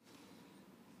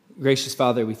Gracious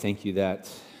Father, we thank you that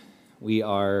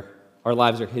our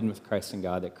lives are hidden with Christ in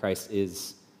God, that Christ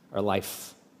is our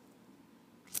life.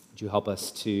 Would you help us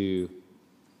to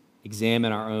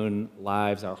examine our own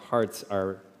lives, our hearts,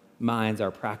 our minds,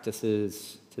 our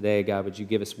practices today, God? Would you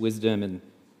give us wisdom and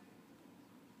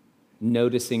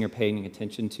noticing or paying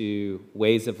attention to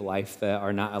ways of life that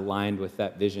are not aligned with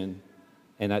that vision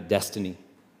and that destiny?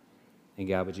 And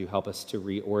God, would you help us to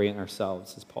reorient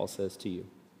ourselves, as Paul says, to you?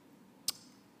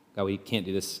 God, we can't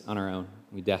do this on our own.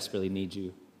 We desperately need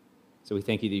you. So we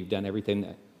thank you that you've done everything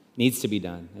that needs to be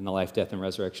done in the life, death, and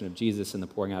resurrection of Jesus and the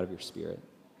pouring out of your Spirit.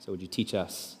 So would you teach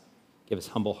us, give us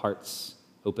humble hearts,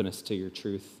 open us to your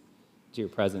truth, to your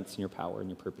presence and your power and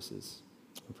your purposes.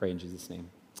 We pray in Jesus' name.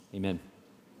 Amen.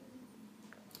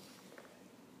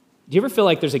 Do you ever feel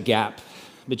like there's a gap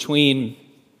between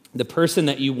the person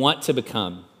that you want to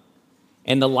become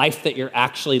and the life that you're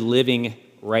actually living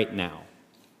right now?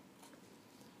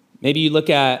 Maybe you look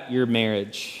at your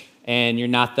marriage and you're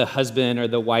not the husband or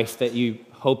the wife that you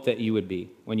hoped that you would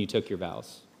be when you took your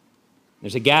vows.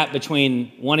 There's a gap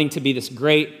between wanting to be this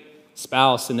great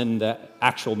spouse and then the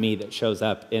actual me that shows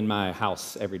up in my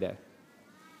house every day.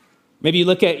 Maybe you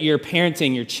look at your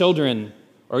parenting, your children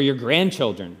or your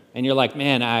grandchildren, and you're like,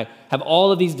 man, I have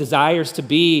all of these desires to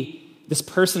be this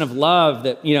person of love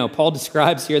that, Paul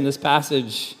describes here in this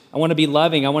passage. I want to be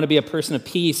loving. I want to be a person of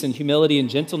peace and humility and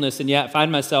gentleness, and yet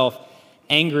find myself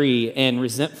angry and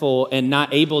resentful and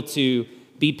not able to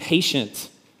be patient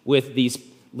with these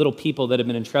little people that have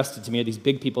been entrusted to me or these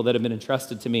big people that have been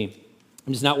entrusted to me.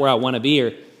 I'm just not where I want to be.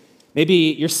 Or maybe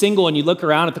you're single and you look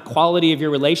around at the quality of your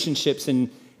relationships and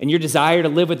your desire to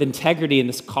live with integrity in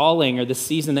this calling or this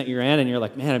season that you're in, and you're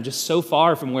like, man, I'm just so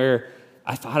far from where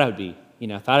I thought I would be.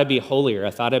 I thought I'd be holier.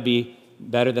 I thought I'd be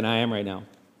better than I am right now.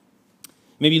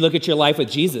 Maybe you look at your life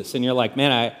with Jesus and you're like,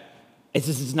 man, this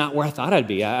is not where I thought I'd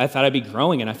be. I thought I'd be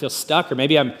growing and I feel stuck, or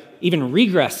maybe I'm even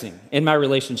regressing in my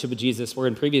relationship with Jesus where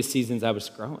in previous seasons I was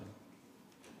growing.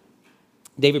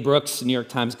 David Brooks, New York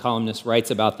Times columnist, writes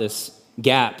about this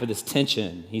gap or this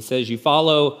tension. He says, you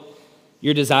follow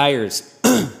your desires,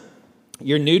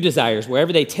 your new desires,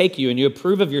 wherever they take you, and you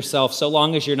approve of yourself so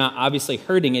long as you're not obviously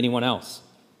hurting anyone else.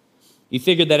 You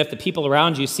figure that if the people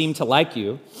around you seem to like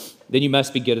you, then you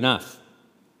must be good enough.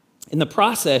 In the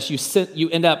process, you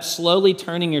end up slowly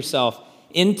turning yourself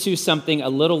into something a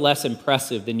little less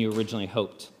impressive than you originally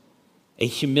hoped. A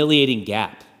humiliating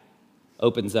gap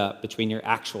opens up between your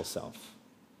actual self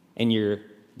and your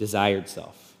desired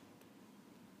self.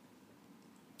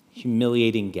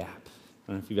 Humiliating gap.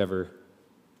 I don't know if you've ever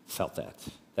felt that.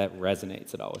 That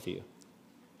resonates at all with you.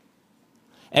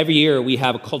 Every year, we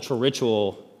have a cultural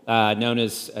ritual known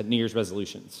as New Year's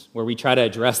resolutions, where we try to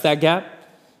address that gap.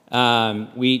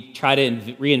 We try to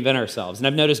reinvent ourselves. And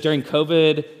I've noticed during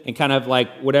COVID and kind of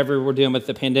like whatever we're doing with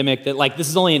the pandemic that like this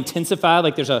is only intensified.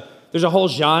 Like there's a whole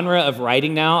genre of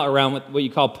writing now around what you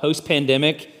call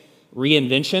post-pandemic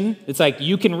reinvention. It's like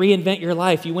you can reinvent your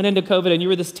life. You went into COVID and you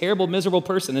were this terrible, miserable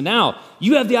person. And now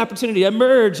you have the opportunity to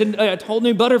emerge and a whole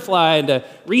new butterfly and to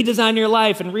redesign your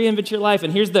life and reinvent your life.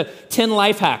 And here's the 10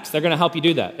 life hacks that are going to help you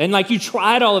do that. And like you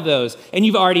tried all of those and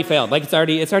you've already failed. Like it's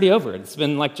already over. It's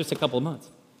been like just a couple of months.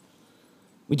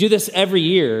 We do this every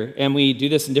year, and we do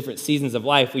this in different seasons of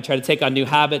life. We try to take on new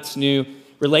habits, new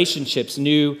relationships,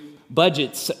 new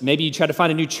budgets. Maybe you try to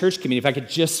find a new church community. If I could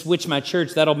just switch my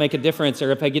church, that'll make a difference.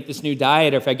 Or if I get this new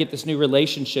diet, or if I get this new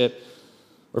relationship,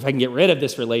 or if I can get rid of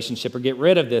this relationship, or get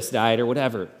rid of this diet, or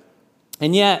whatever.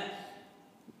 And yet,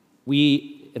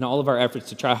 we, in all of our efforts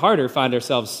to try harder, find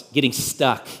ourselves getting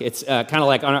stuck. It's kind of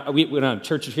like we went on a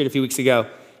church retreat a few weeks ago,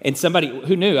 and somebody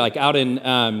who knew, like out in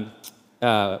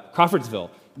Crawfordsville,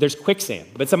 there's quicksand,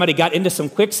 but somebody got into some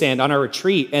quicksand on our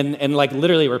retreat and like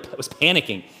literally was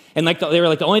panicking. And like they were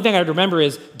like, the only thing I remember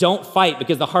is don't fight,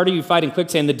 because the harder you fight in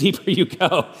quicksand, the deeper you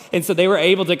go. And so they were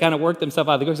able to kind of work themselves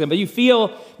out of the quicksand. But you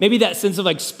feel maybe that sense of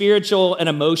like spiritual and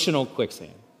emotional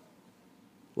quicksand.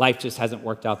 Life just hasn't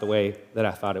worked out the way that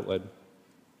I thought it would.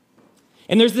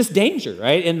 And there's this danger,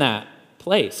 right, in that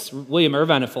place. William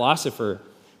Irvine, a philosopher,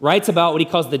 writes about what he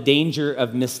calls the danger of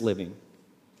misliving.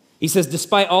 He says,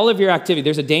 despite all of your activity,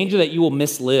 there's a danger that you will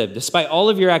mislive. Despite all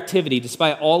of your activity,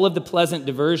 despite all of the pleasant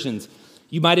diversions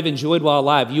you might have enjoyed while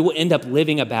alive, you will end up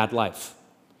living a bad life.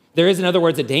 There is, in other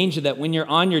words, a danger that when you're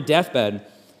on your deathbed,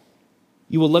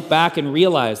 you will look back and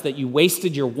realize that you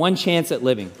wasted your one chance at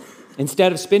living.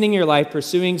 Instead of spending your life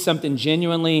pursuing something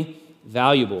genuinely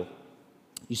valuable,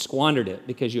 you squandered it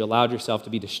because you allowed yourself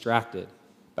to be distracted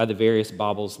by the various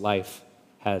baubles life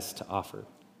has to offer.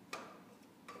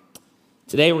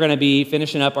 Today, we're going to be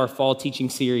finishing up our fall teaching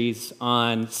series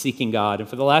on seeking God. And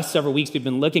for the last several weeks, we've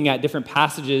been looking at different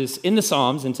passages in the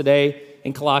Psalms and today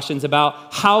in Colossians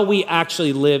about how we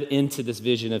actually live into this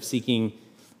vision of seeking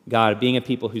God, being a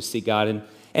people who seek God.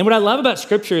 And what I love about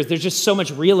Scripture is there's just so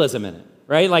much realism in it,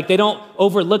 right? Like they don't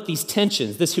overlook these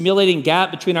tensions, this humiliating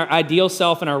gap between our ideal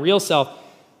self and our real self.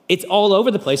 It's all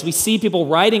over the place. We see people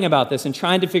writing about this and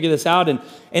trying to figure this out. And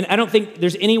I don't think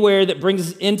there's anywhere that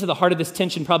brings us into the heart of this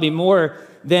tension probably more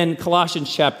than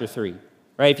Colossians chapter 3,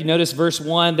 right? If you notice verse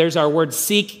 1, there's our word,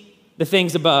 seek the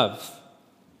things above.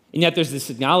 And yet there's this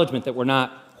acknowledgement that we're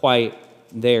not quite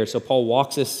there. So Paul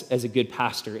walks us as a good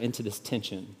pastor into this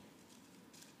tension.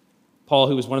 Paul,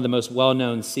 who was one of the most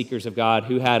well-known seekers of God,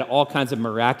 who had all kinds of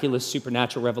miraculous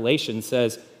supernatural revelations,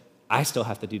 says, I still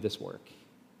have to do this work.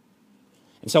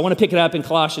 And so I want to pick it up in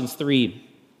Colossians 3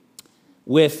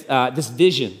 with this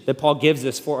vision that Paul gives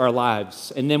us for our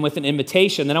lives, and then with an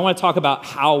invitation. Then I want to talk about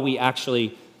how we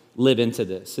actually live into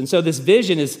this. And so this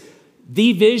vision is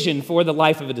the vision for the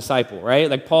life of a disciple,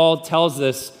 right? Like Paul tells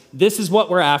us, this is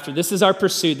what we're after. This is our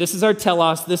pursuit. This is our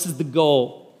telos. This is the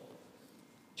goal.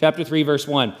 Chapter 3, verse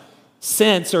 1.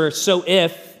 Since, or so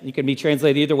if, you can be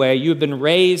translated either way, you have been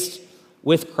raised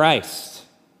with Christ.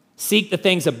 Seek the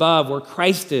things above where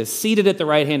Christ is, seated at the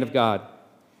right hand of God.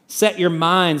 Set your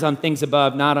minds on things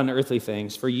above, not on earthly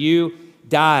things. For you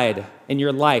died, and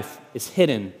your life is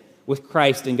hidden with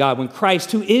Christ in God. When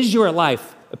Christ, who is your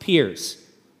life, appears,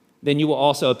 then you will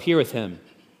also appear with him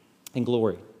in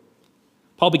glory.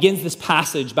 Paul begins this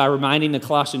passage by reminding the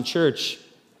Colossian church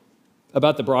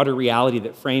about the broader reality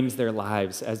that frames their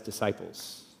lives as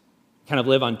disciples. Kind of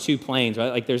live on two planes, right?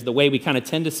 Like there's the way we kind of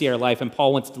tend to see our life, and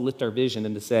Paul wants to lift our vision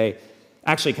and to say,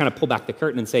 actually kind of pull back the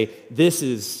curtain and say, this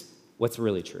is what's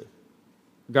really true.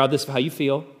 Regardless of how you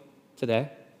feel today,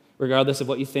 regardless of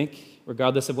what you think,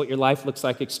 regardless of what your life looks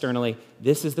like externally,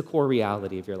 this is the core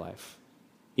reality of your life.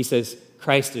 He says,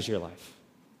 Christ is your life.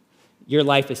 Your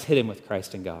life is hidden with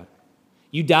Christ in God.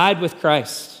 You died with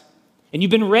Christ, and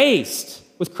you've been raised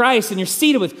with Christ, and you're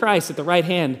seated with Christ at the right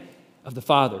hand of the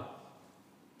Father.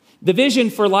 The vision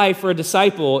for life for a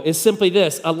disciple is simply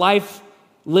this: a life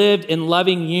lived in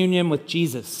loving union with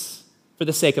Jesus for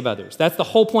the sake of others. That's the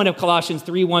whole point of Colossians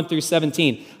 3, 1 through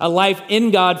 17. A life in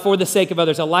God for the sake of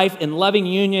others, a life in loving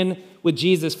union with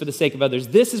Jesus for the sake of others.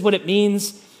 This is what it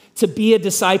means to be a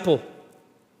disciple.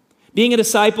 Being a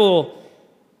disciple,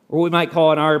 or what we might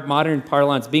call in our modern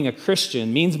parlance, being a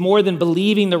Christian, means more than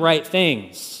believing the right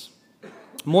things,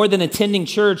 more than attending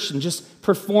church and just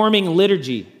performing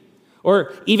liturgy,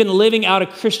 or even living out a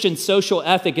Christian social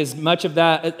ethic. As much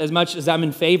as I'm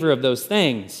in favor of those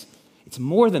things, it's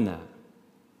more than that.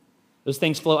 Those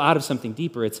things flow out of something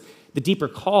deeper. It's the deeper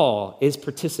call is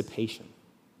participation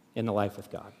in the life with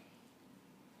God.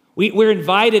 We're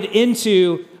invited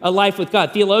into a life with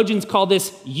God. Theologians call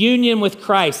this union with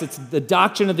Christ. It's the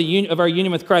doctrine of our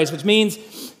union with Christ, which means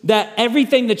that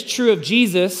everything that's true of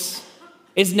Jesus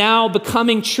is now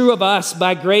becoming true of us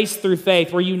by grace through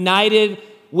faith. We're united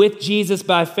with Jesus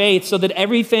by faith, so that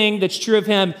everything that's true of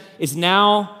him is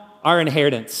now our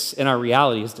inheritance and our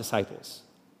reality as disciples.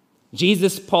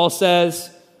 Jesus, Paul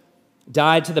says,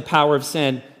 died to the power of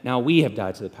sin. Now we have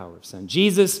died to the power of sin.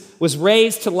 Jesus was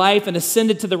raised to life and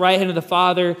ascended to the right hand of the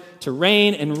Father to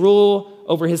reign and rule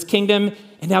over his kingdom.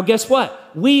 And now guess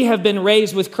what? We have been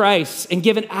raised with Christ and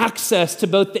given access to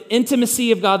both the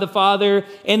intimacy of God the Father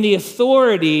and the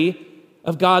authority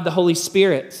of God the Holy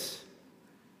Spirit.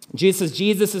 Jesus says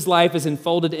Jesus' life is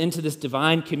enfolded into this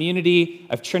divine community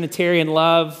of Trinitarian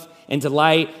love and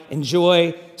delight and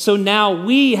joy. So now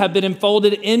we have been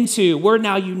enfolded into, we're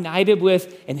now united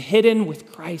with and hidden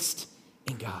with Christ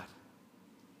in God.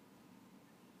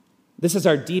 This is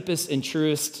our deepest and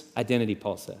truest identity,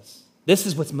 Paul says. This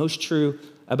is what's most true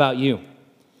about you.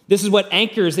 This is what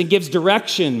anchors and gives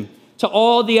direction to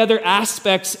all the other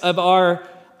aspects of our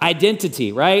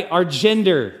identity, right? Our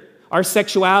gender, our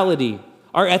sexuality,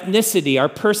 our ethnicity, our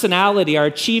personality, our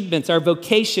achievements, our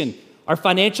vocation, our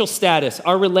financial status,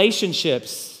 our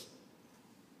relationships.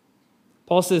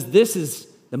 Paul says this is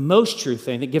the most true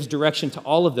thing that gives direction to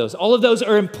all of those. All of those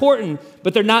are important,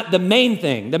 but they're not the main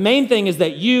thing. The main thing is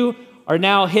that you are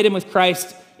now hidden with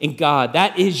Christ in God.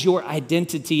 That is your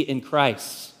identity in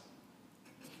Christ.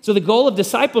 So the goal of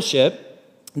discipleship,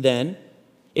 then,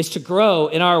 is to grow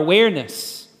in our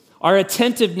awareness, our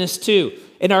attentiveness to,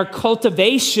 in our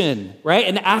cultivation, right?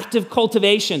 An active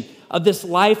cultivation of this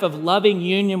life of loving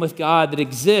union with God that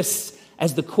exists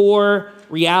as the core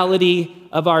reality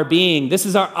of our being. This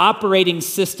is our operating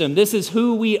system. This is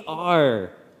who we are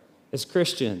as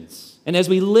Christians. And as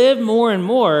we live more and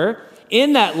more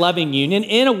in that loving union,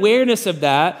 in awareness of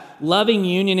that, loving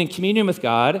union and communion with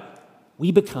God,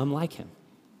 we become like him.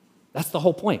 That's the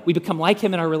whole point. We become like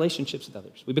him in our relationships with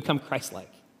others. We become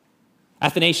Christ-like.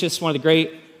 Athanasius, one of the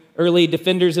great early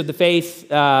defenders of the faith,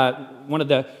 one of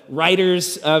the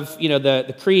writers of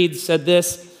the creeds, said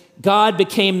this: God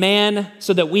became man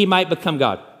so that we might become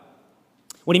God.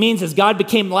 What he means is God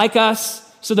became like us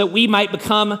so that we might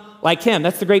become like him.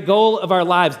 That's the great goal of our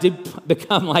lives, to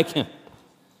become like him.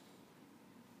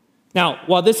 Now,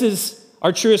 while this is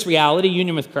our truest reality,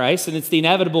 union with Christ, and it's the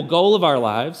inevitable goal of our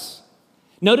lives,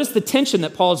 notice the tension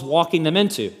that Paul is walking them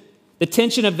into. The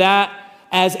tension of that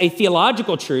as a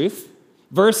theological truth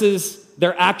versus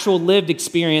their actual lived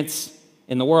experience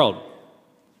in the world.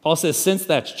 Paul says, since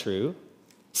that's true,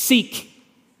 seek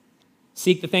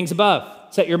the things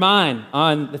above. Set your mind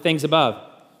on the things above.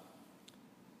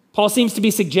 Paul seems to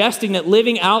be suggesting that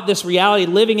living out this reality,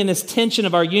 living in this tension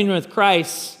of our union with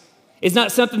Christ, is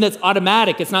not something that's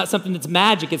automatic. It's not something that's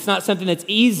magic. It's not something that's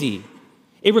easy.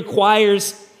 It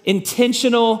requires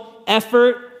intentional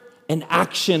effort and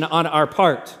action on our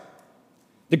part.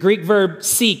 The Greek verb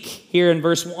seek here in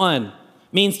verse 1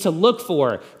 means to look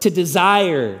for, to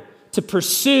desire, to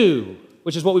pursue,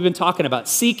 which is what we've been talking about.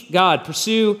 Seek God,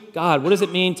 pursue God. What does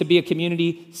it mean to be a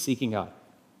community seeking God?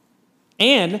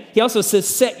 And he also says,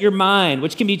 set your mind,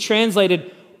 which can be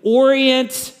translated,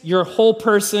 orient your whole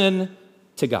person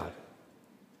to God.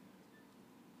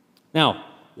 Now,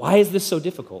 why is this so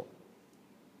difficult?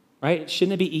 Right?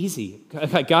 Shouldn't it be easy?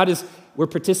 We're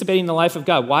participating in the life of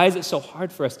God. Why is it so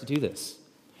hard for us to do this?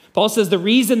 Paul says the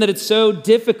reason that it's so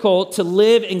difficult to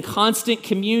live in constant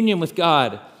communion with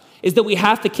God is that we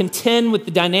have to contend with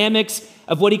the dynamics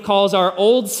of what he calls our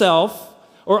old self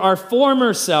or our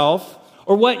former self,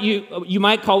 or what you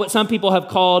might call, what some people have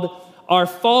called our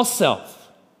false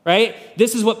self, right?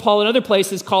 This is what Paul in other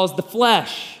places calls the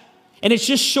flesh. And it's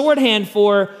just shorthand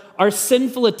for our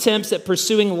sinful attempts at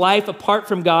pursuing life apart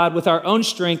from God with our own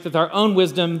strength, with our own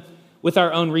wisdom, with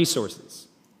our own resources.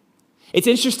 It's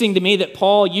interesting to me that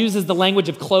Paul uses the language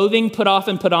of clothing, put off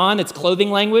and put on. It's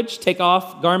clothing language, take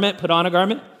off garment, put on a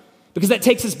garment, because that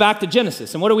takes us back to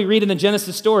Genesis. And what do we read in the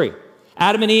Genesis story?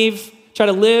 Adam and Eve try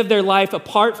to live their life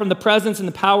apart from the presence and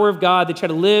the power of God. They try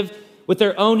to live with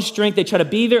their own strength. They try to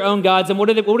be their own gods. And what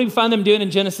do we find them doing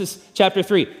in Genesis chapter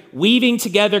 3? Weaving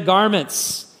together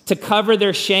garments to cover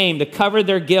their shame, to cover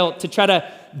their guilt, to try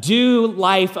to do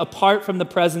life apart from the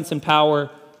presence and power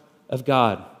of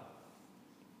God.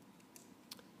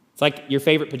 It's like your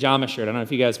favorite pajama shirt. I don't know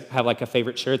if you guys have like a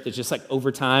favorite shirt that's just like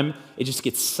over time, it just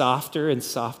gets softer and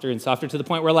softer and softer to the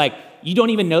point where like you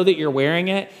don't even know that you're wearing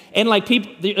it. And like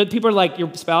people are like,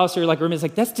 your spouse or like roommate is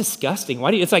like, that's disgusting. Why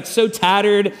do you? It's like so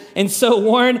tattered and so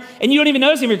worn, and you don't even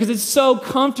notice it because it's so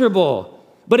comfortable,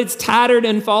 but it's tattered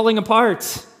and falling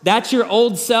apart. That's your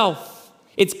old self.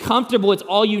 It's comfortable. It's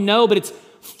all you know, but it's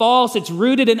false. It's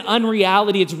rooted in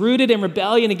unreality. It's rooted in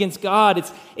rebellion against God.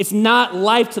 It's not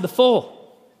life to the full.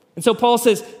 And so Paul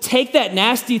says, take that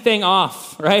nasty thing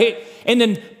off, right? And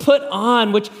then put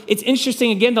on, which it's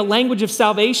interesting, again, the language of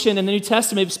salvation in the New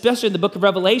Testament, especially in the book of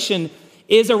Revelation,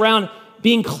 is around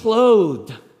being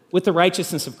clothed with the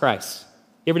righteousness of Christ.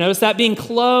 You ever notice that? Being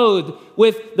clothed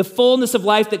with the fullness of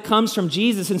life that comes from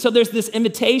Jesus. And so there's this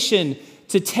invitation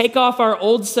to take off our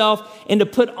old self and to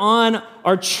put on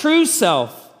our true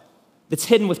self that's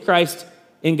hidden with Christ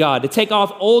in God. To take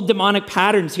off old demonic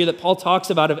patterns here that Paul talks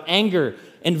about of anger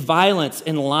and violence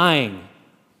and lying,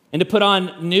 and to put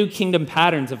on new kingdom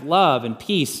patterns of love and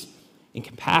peace and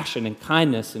compassion and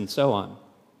kindness and so on.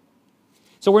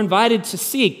 So we're invited to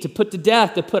seek, to put to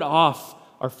death, to put off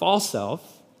our false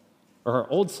self or our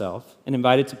old self, and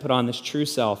invited to put on this true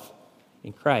self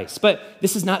in Christ. But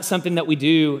this is not something that we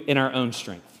do in our own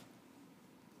strength.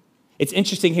 It's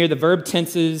interesting here, the verb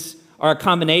tenses are a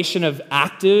combination of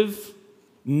active,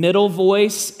 middle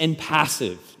voice, and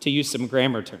passive, to use some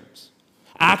grammar terms.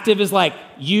 Active is like,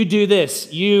 you do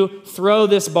this, you throw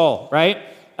this ball, right?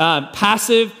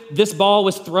 Passive, this ball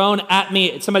was thrown at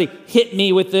me, somebody hit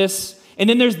me with this. And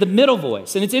then there's the middle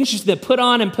voice. And it's interesting that put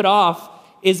on and put off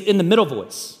is in the middle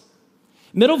voice.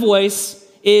 Middle voice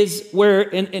is where,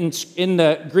 in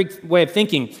the Greek way of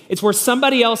thinking, it's where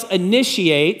somebody else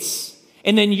initiates,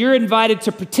 and then you're invited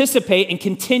to participate and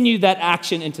continue that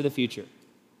action into the future.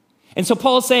 And so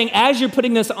Paul is saying, as you're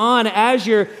putting this on, as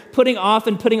you're putting off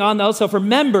and putting on the old self,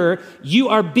 remember, you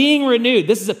are being renewed.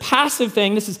 This is a passive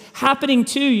thing. This is happening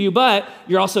to you, but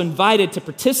you're also invited to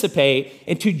participate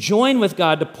and to join with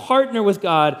God, to partner with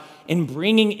God in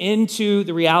bringing into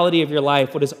the reality of your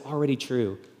life what is already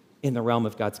true in the realm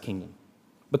of God's kingdom.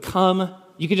 Become,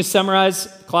 you could just summarize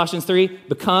Colossians 3,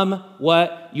 become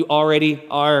what you already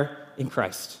are in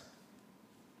Christ.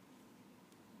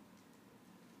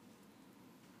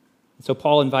 So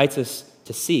Paul invites us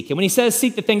to seek. And when he says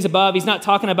seek the things above, he's not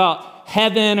talking about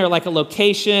heaven or like a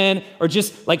location or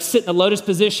just like sit in a lotus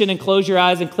position and close your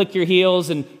eyes and click your heels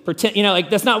and pretend, like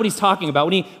that's not what he's talking about.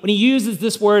 When he uses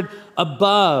this word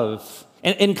above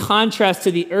and in contrast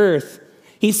to the earth,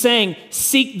 he's saying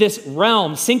seek this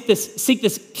realm, seek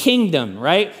this kingdom,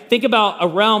 right? Think about a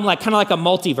realm like kind of like a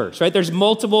multiverse, right? There's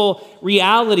multiple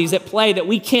realities at play that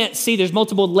we can't see. There's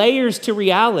multiple layers to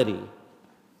reality.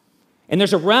 And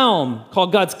there's a realm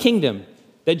called God's kingdom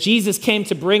that Jesus came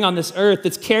to bring on this earth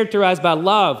that's characterized by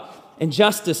love and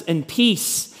justice and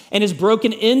peace and is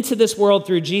broken into this world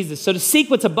through Jesus. So to seek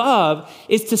what's above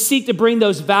is to seek to bring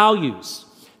those values,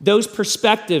 those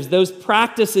perspectives, those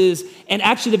practices, and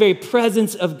actually the very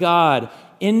presence of God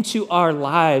into our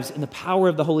lives in the power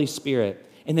of the Holy Spirit,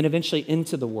 and then eventually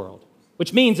into the world.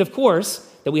 Which means, of course,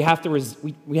 that we have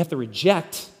to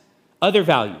reject other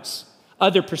values,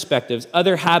 other perspectives,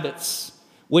 other habits,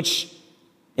 which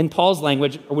in Paul's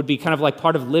language would be kind of like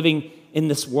part of living in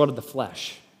this world of the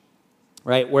flesh,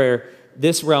 right? Where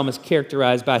this realm is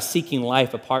characterized by seeking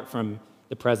life apart from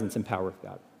the presence and power of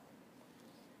God.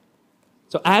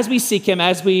 So as we seek him,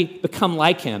 as we become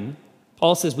like him,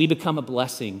 Paul says we become a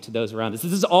blessing to those around us.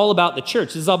 This is all about the church.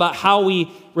 This is all about how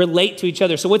we relate to each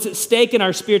other. So what's at stake in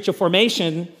our spiritual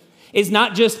formation is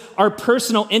not just our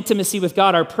personal intimacy with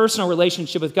God, our personal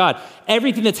relationship with God.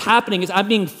 Everything that's happening is I'm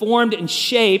being formed and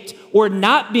shaped, or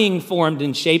not being formed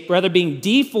and shaped, rather being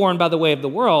deformed by the way of the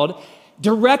world,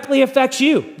 directly affects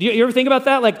you. You ever think about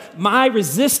that? Like my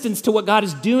resistance to what God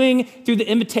is doing through the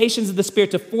invitations of the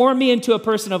Spirit to form me into a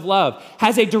person of love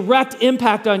has a direct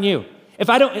impact on you. If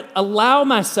I don't allow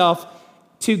myself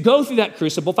to go through that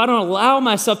crucible, if I don't allow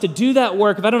myself to do that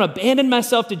work, if I don't abandon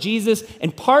myself to Jesus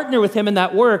and partner with him in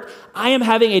that work, I am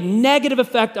having a negative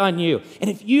effect on you. And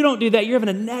if you don't do that, you're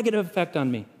having a negative effect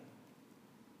on me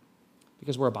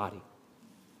because we're a body.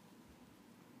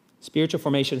 Spiritual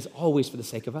formation is always for the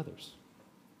sake of others.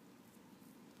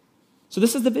 So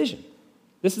this is the vision.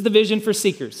 This is the vision for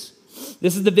seekers.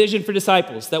 This is the vision for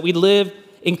disciples, that we live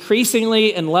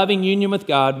increasingly in loving union with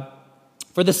God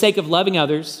for the sake of loving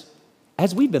others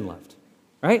as we've been loved,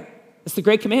 right? It's the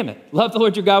great commandment. Love the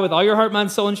Lord your God with all your heart,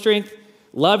 mind, soul, and strength.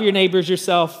 Love your neighbors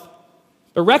yourself.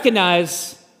 But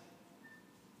recognize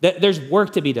that there's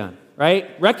work to be done,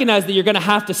 right? Recognize that you're going to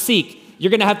have to seek.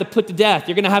 You're going to have to put to death.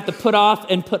 You're going to have to put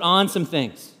off and put on some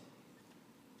things.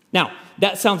 Now,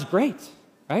 that sounds great,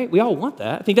 right? We all want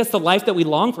that. I think that's the life that we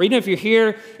long for. Even if you're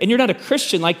here and you're not a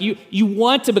Christian, like you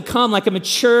want to become like a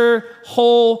mature,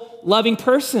 whole, loving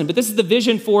person. But this is the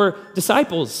vision for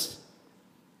disciples.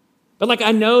 But like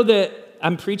I know that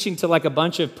I'm preaching to like a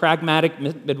bunch of pragmatic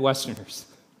Midwesterners.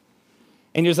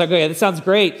 And you're just like, okay, that sounds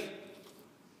great.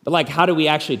 But like, how do we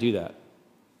actually do that?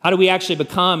 How do we actually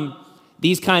become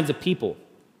these kinds of people?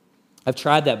 I've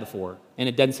tried that before, and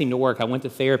it doesn't seem to work. I went to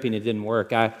therapy, and it didn't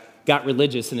work. I got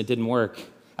religious, and it didn't work.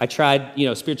 I tried,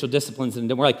 spiritual disciplines, and it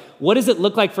didn't work. Like, what does it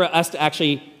look like for us to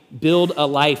actually build a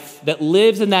life that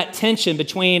lives in that tension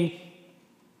between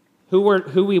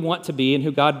who we want to be and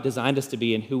who God designed us to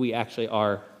be and who we actually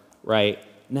are right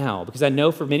now? Because I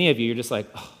know for many of you, you're just like,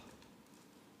 oh,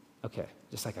 okay,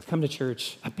 just like I've come to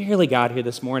church. I barely got here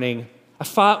this morning. I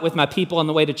fought with my people on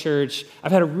the way to church.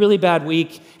 I've had a really bad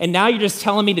week. And now you're just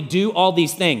telling me to do all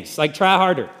these things, like try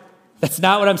harder. That's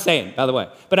not what I'm saying, by the way.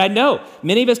 But I know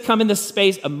many of us come in this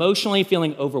space emotionally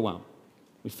feeling overwhelmed.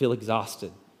 We feel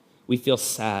exhausted. We feel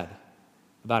sad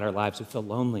about our lives. We feel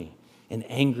lonely and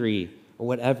angry or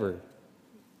whatever.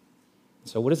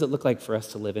 So what does it look like for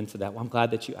us to live into that? Well, I'm glad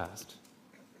that you asked.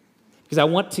 Because I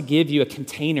want to give you a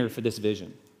container for this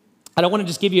vision. I don't want to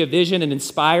just give you a vision and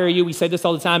inspire you. We say this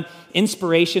all the time.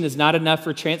 Inspiration is not enough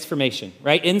for transformation,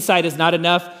 right? Insight is not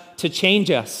enough to change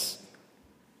us.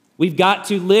 We've got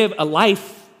to live a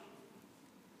life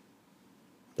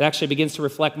that actually begins to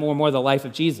reflect more and more the life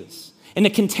of Jesus. And the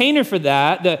container for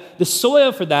that, the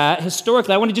soil for that,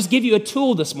 historically, I want to just give you a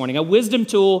tool this morning, a wisdom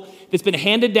tool that's been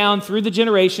handed down through the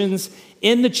generations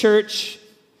in the church,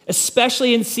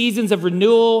 especially in seasons of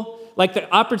renewal, like the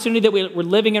opportunity that we're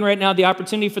living in right now, the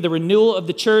opportunity for the renewal of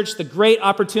the church, the great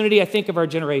opportunity, I think, of our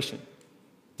generation,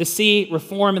 to see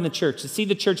reform in the church, to see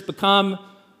the church become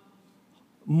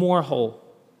more whole.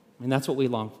 And that's what we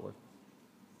long for.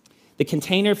 The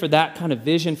container for that kind of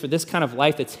vision, for this kind of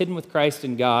life that's hidden with Christ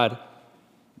and God,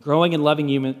 growing and loving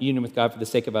union with God for the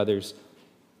sake of others,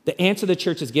 the answer the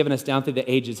church has given us down through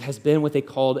the ages has been what they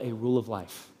called a rule of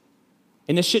life.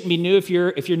 And this shouldn't be new if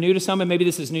you're new to someone. Maybe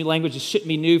this is new language. This shouldn't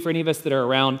be new for any of us that are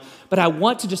around. But I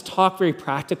want to just talk very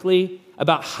practically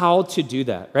about how to do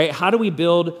that, right? How do we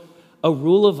build a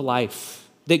rule of life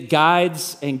that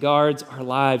guides and guards our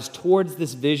lives towards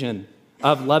this vision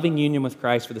of loving union with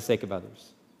Christ for the sake of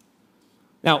others.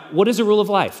 Now, what is a rule of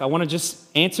life? I want to just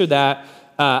answer that.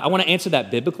 I want to answer that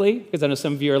biblically, because I know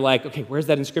some of you are like, okay, where's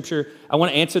that in Scripture? I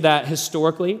want to answer that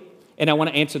historically, and I want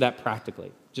to answer that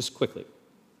practically, just quickly,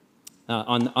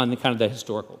 on the kind of the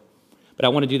historical. But I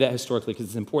want to do that historically because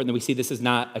it's important that we see this is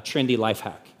not a trendy life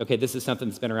hack. Okay, this is something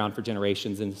that's been around for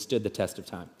generations and stood the test of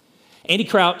time. Andy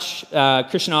Crouch,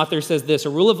 Christian author, says this: a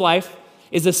rule of life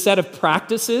is a set of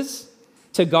practices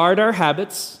to guard our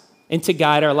habits and to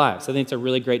guide our lives. I think it's a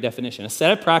really great definition. A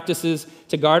set of practices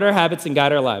to guard our habits and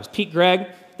guide our lives. Pete Greig,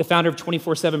 the founder of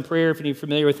 24/7 Prayer, if you're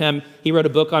familiar with him, he wrote a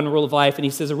book on a rule of life, and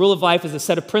he says a rule of life is a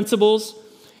set of principles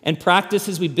and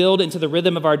practices we build into the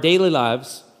rhythm of our daily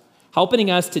lives, helping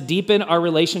us to deepen our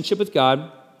relationship with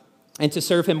God and to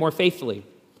serve him more faithfully.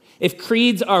 If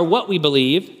creeds are what we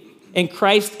believe and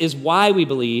Christ is why we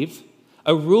believe,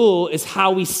 a rule is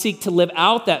how we seek to live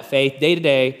out that faith day to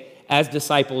day as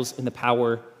disciples in the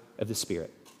power of the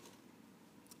Spirit.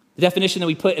 The definition that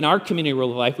we put in our community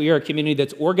rule of life, we are a community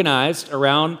that's organized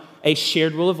around a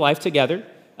shared rule of life together,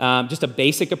 just a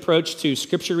basic approach to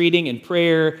scripture reading and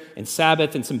prayer and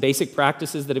Sabbath and some basic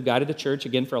practices that have guided the church,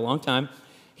 again, for a long time.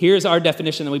 Here's our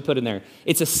definition that we put in there.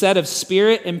 It's a set of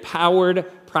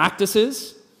Spirit-empowered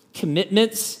practices,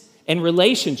 commitments, and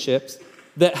relationships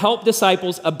that help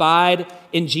disciples abide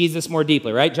in Jesus more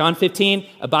deeply, right? John 15,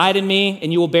 abide in me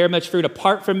and you will bear much fruit.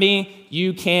 Apart from me,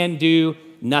 you can do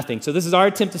nothing. So this is our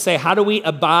attempt to say, how do we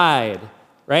abide,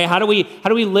 right? How do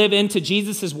we live into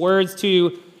Jesus' words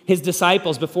to his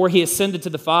disciples before he ascended to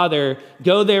the Father?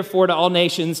 Go therefore to all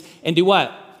nations and do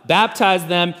what? Baptize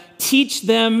them, teach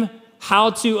them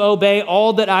how to obey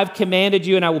all that I've commanded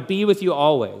you, and I will be with you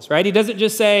always, right? He doesn't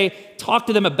just say, talk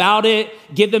to them about it,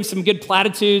 give them some good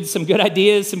platitudes, some good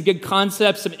ideas, some good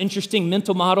concepts, some interesting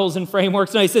mental models and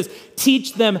frameworks. No, he says,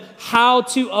 teach them how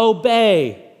to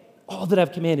obey all that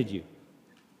I've commanded you.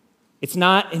 It's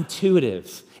not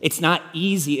intuitive. It's not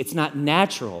easy. It's not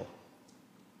natural.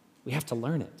 We have to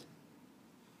learn it.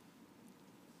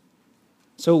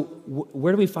 So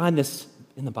where do we find this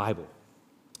in the Bible?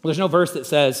 Well, there's no verse that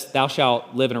says, thou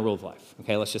shalt live in a rule of life.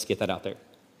 Okay, let's just get that out there.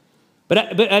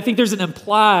 But I think there's an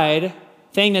implied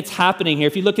thing that's happening here.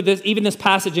 If you look at this, even this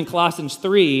passage in Colossians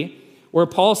 3, where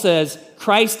Paul says,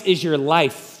 Christ is your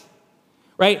life,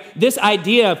 right? This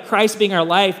idea of Christ being our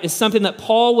life is something that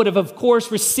Paul would have, of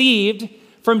course, received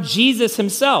from Jesus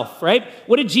himself, right?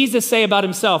 What did Jesus say about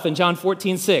himself in John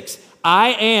 14:6?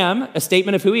 I am, a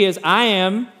statement of who he is, I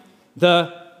am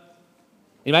the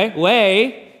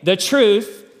way, the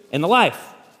truth, and the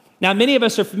life. Now, many of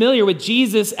us are familiar with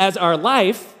Jesus as our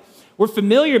life. We're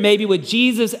familiar maybe with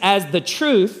Jesus as the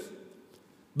truth,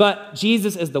 but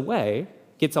Jesus as the way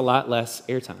gets a lot less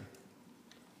airtime.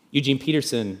 Eugene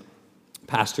Peterson,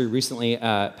 pastor, recently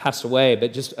passed away,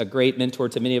 but just a great mentor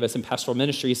to many of us in pastoral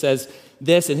ministry, says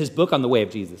this in his book on the way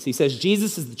of Jesus. He says,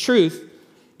 Jesus is the truth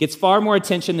gets far more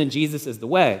attention than Jesus is the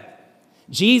way.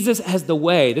 Jesus as the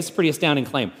way, this is a pretty astounding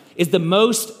claim, is the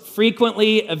most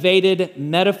frequently evaded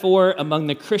metaphor among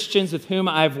the Christians with whom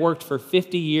I've worked for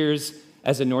 50 years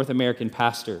as a North American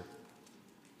pastor.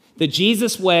 The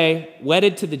Jesus way,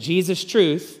 wedded to the Jesus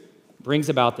truth, brings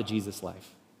about the Jesus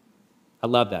life. I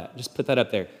love that. Just put that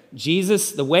up there.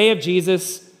 Jesus, the way of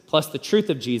Jesus plus the truth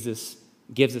of Jesus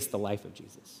gives us the life of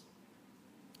Jesus.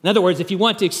 In other words, if you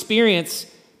want to experience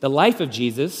the life of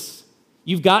Jesus,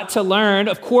 you've got to learn,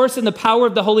 of course, in the power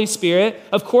of the Holy Spirit,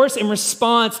 of course, in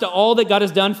response to all that God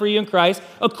has done for you in Christ,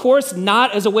 of course,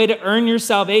 not as a way to earn your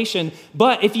salvation,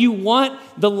 but if you want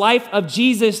the life of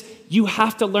Jesus, you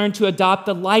have to learn to adopt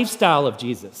the lifestyle of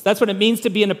Jesus. That's what it means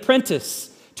to be an apprentice,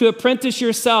 to apprentice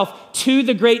yourself to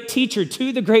the great teacher,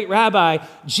 to the great rabbi,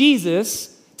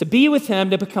 Jesus, to be with him,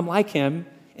 to become like him,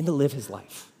 and to live his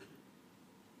life.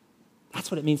 That's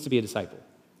what it means to be a disciple.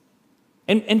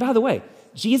 And by the way,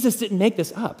 Jesus didn't make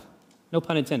this up. No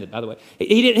pun intended, by the way.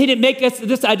 He didn't make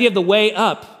this idea of the way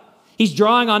up. He's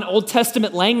drawing on Old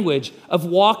Testament language of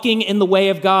walking in the way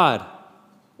of God,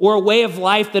 or a way of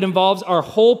life that involves our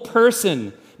whole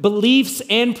person, beliefs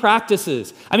and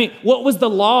practices. I mean, what was the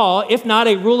law if not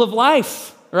a rule of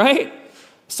life, right?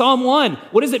 Psalm 1,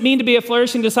 what does it mean to be a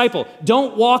flourishing disciple?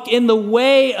 Don't walk in the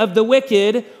way of the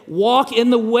wicked, walk in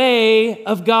the way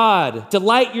of God.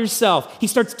 Delight yourself. He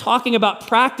starts talking about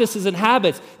practices and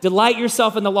habits. Delight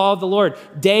yourself in the law of the Lord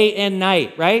day and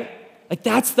night, right? Like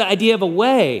that's the idea of a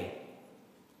way.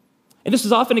 And this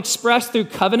is often expressed through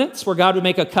covenants, where God would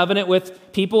make a covenant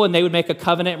with people and they would make a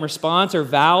covenant in response, or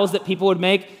vows that people would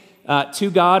make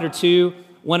to God or to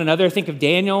one another. Think of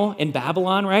Daniel in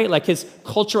Babylon, right? Like his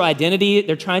cultural identity,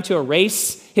 they're trying to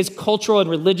erase his cultural and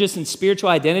religious and spiritual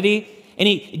identity. and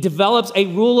he develops a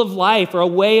rule of life or a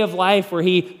way of life where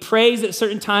he prays at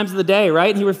certain times of the day,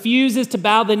 right? And he refuses to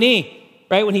bow the knee,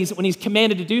 right, when he's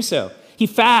commanded to do so. He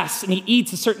fasts and he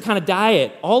eats a certain kind of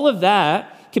diet. All of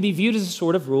that can be viewed as a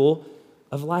sort of rule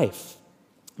of life.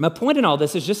 My point in all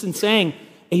this is just in saying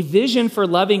a vision for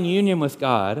loving union with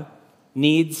God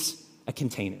needs a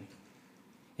container.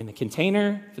 And the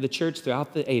container for the church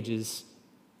throughout the ages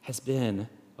has been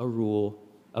a rule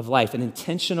of life, an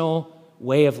intentional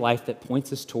way of life that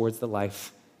points us towards the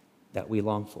life that we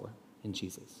long for in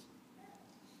Jesus.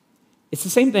 It's the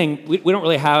same thing. We don't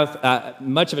really have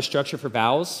much of a structure for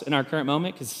vows in our current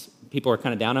moment because people are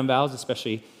kind of down on vows,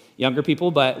 especially younger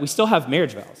people, but we still have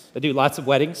marriage vows. I do lots of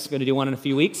weddings. I'm going to do one in a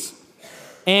few weeks.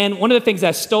 And one of the things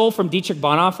I stole from Dietrich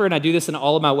Bonhoeffer, and I do this in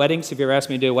all of my weddings, so if you ever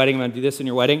ask me to do a wedding, I'm going to do this in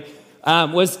your wedding,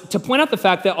 was to point out the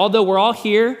fact that although we're all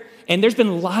here, and there's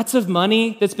been lots of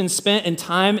money that's been spent and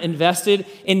time invested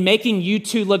in making you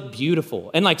two look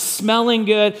beautiful and like smelling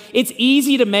good. It's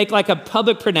easy to make like a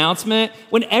public pronouncement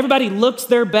when everybody looks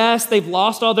their best, they've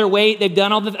lost all their weight, they've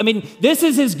done all this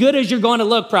is as good as you're going to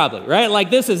look probably, right? Like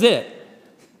this is it.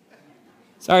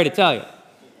 Sorry to tell you.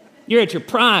 You're at your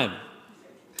prime.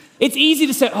 It's easy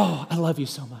to say, oh, I love you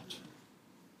so much.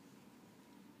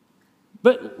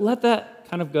 But let that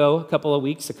kind of go a couple of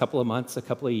weeks, a couple of months, a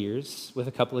couple of years with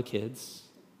a couple of kids.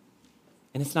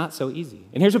 And it's not so easy.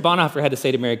 And here's what Bonhoeffer had to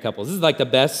say to married couples. This is like the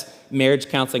best marriage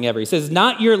counseling ever. He says,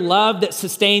 not your love that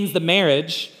sustains the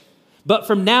marriage, but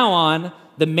from now on,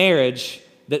 the marriage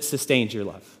that sustains your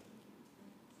love.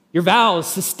 Your vows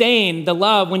sustain the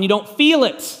love when you don't feel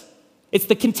it. It's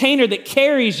the container that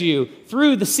carries you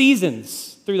through the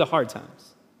seasons, through the hard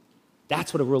times.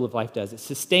 That's what a rule of life does. It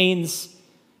sustains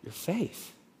your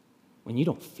faith. When you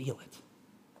don't feel it,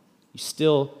 you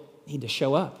still need to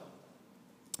show up.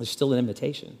 There's still an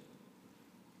invitation.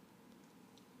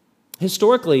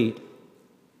 Historically,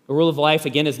 a rule of life,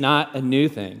 again, is not a new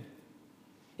thing.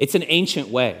 It's an ancient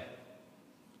way.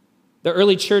 The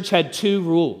early church had two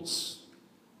rules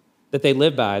that they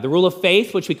lived by. The rule of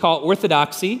faith, which we call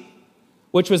orthodoxy,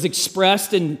 which was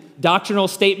expressed in doctrinal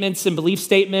statements and belief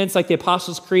statements like the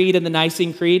Apostles' Creed and the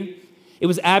Nicene Creed. It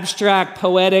was abstract,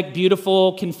 poetic,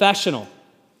 beautiful, confessional.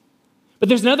 But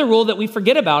there's another rule that we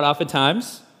forget about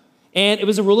oftentimes, and it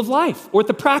was a rule of life,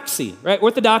 orthopraxy, right?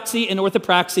 Orthodoxy and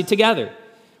orthopraxy together,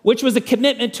 which was a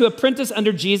commitment to apprentice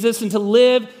under Jesus and to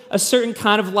live a certain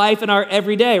kind of life in our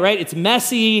everyday, right? It's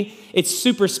messy, it's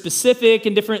super specific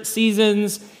in different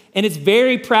seasons, and it's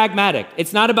very pragmatic.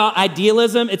 It's not about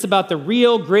idealism, it's about the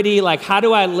real gritty, like how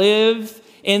do I live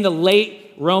in the late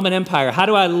Roman Empire? How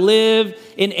do I live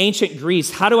in ancient Greece?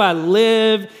 How do I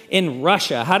live in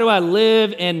Russia? How do I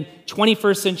live in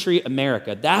 21st century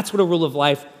America? That's what a rule of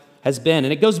life has been.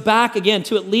 And it goes back again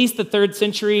to at least the 3rd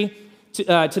century to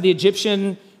the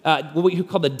Egyptian, what we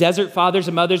call the desert fathers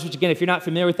and mothers, which again, if you're not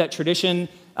familiar with that tradition,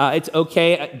 it's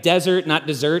okay. Desert, not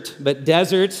dessert, but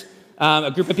desert.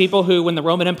 A group of people who, when the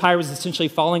Roman Empire was essentially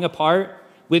falling apart,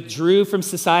 withdrew from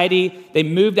society. They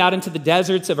moved out into the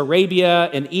deserts of Arabia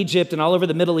and Egypt and all over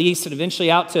the Middle East and eventually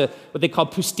out to what they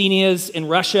called Pustinias in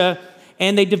Russia.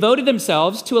 And they devoted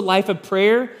themselves to a life of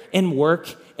prayer and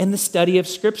work and the study of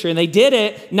Scripture. And they did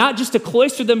it not just to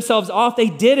cloister themselves off, they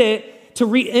did it to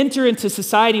re-enter into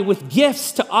society with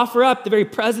gifts to offer up the very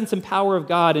presence and power of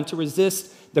God and to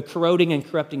resist the corroding and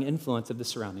corrupting influence of the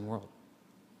surrounding world.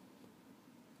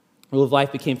 Rule of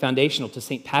life became foundational to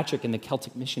St. Patrick and the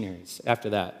Celtic missionaries after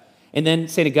that. And then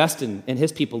St. Augustine and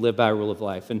his people lived by a rule of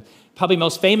life. And probably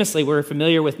most famously, we're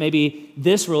familiar with maybe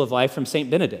this rule of life from St.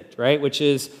 Benedict, right? Which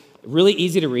is really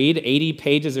easy to read, 80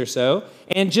 pages or so,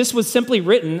 and just was simply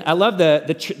written. I love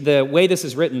the way this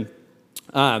is written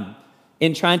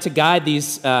in trying to guide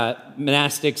these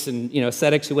monastics and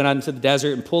ascetics who went out into the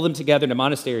desert and pull them together into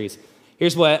monasteries.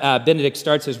 Here's what Benedict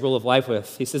starts his rule of life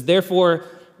with. He says, therefore,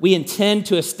 we intend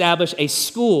to establish a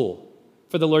school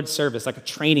for the Lord's service, like a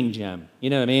training gym.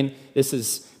 You know what I mean? This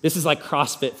is like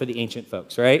CrossFit for the ancient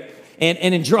folks, right? And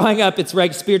in drawing up its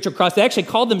spiritual cross, they actually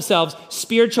called themselves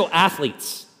spiritual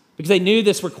athletes because they knew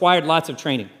this required lots of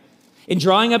training. In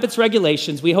drawing up its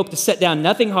regulations, we hope to set down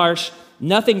nothing harsh,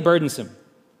 nothing burdensome.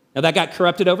 Now that got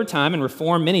corrupted over time and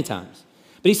reformed many times.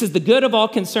 But he says, the good of all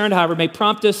concerned, however, may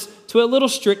prompt us to a little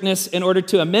strictness in order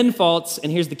to amend faults,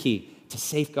 and here's the key, to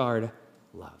safeguard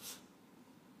love.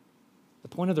 The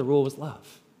point of the rule was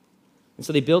love. And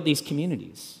so they built these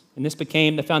communities. And this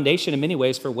became the foundation in many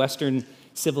ways for Western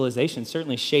civilization,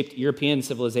 certainly shaped European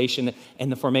civilization and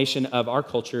the formation of our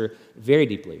culture very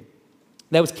deeply.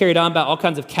 That was carried on by all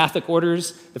kinds of Catholic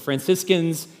orders, the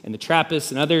Franciscans and the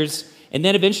Trappists and others. And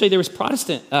then eventually there was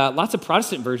lots of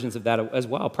Protestant versions of that as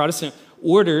well. Protestant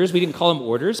orders. We didn't call them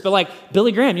orders, but like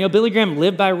Billy Graham. You know, Billy Graham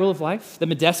lived by a rule of life, the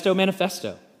Modesto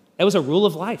Manifesto. That was a rule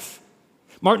of life.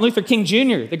 Martin Luther King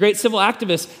Jr., the great civil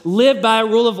activist, lived by a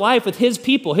rule of life with his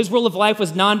people. His rule of life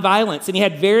was nonviolence, and he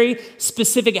had very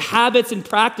specific habits and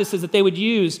practices that they would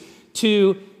use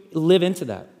to live into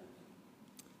that.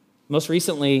 Most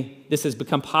recently, this has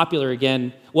become popular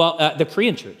again. Well, the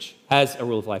Korean church has a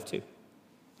rule of life too.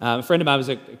 A friend of mine was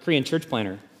a Korean church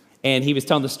planner, and he was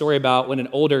telling the story about when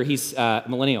he's a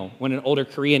millennial, when an older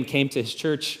Korean came to his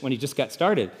church when he just got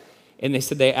started, and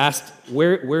they asked,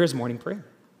 where is morning prayer?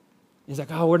 He's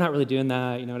like, oh, we're not really doing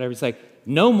that, whatever. He's like,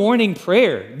 no morning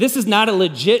prayer. This is not a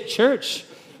legit church.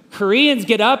 Koreans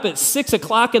get up at 6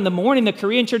 o'clock in the morning. The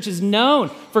Korean church is known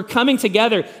for coming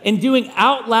together and doing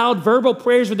out loud verbal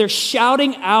prayers where they're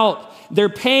shouting out their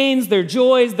pains, their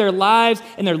joys, their lives,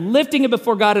 and they're lifting it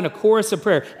before God in a chorus of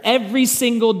prayer every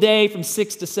single day from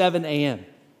 6 to 7 a.m.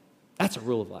 That's a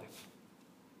rule of life.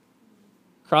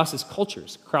 Crosses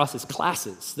cultures, crosses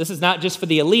classes. This is not just for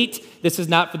the elite. This is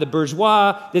not for the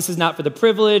bourgeois. This is not for the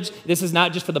privileged. This is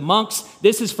not just for the monks.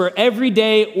 This is for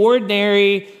everyday,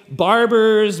 ordinary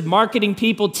barbers, marketing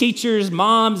people, teachers,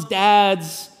 moms,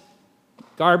 dads,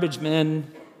 garbage men,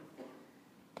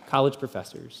 college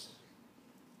professors.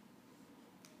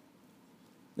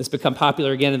 This has become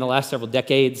popular again in the last several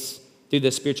decades through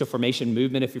the spiritual formation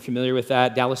movement, if you're familiar with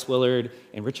that. Dallas Willard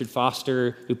and Richard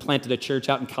Foster, who planted a church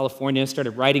out in California,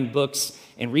 started writing books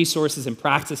and resources and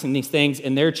practicing these things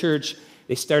in their church.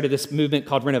 They started this movement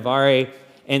called Renovare.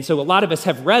 And so a lot of us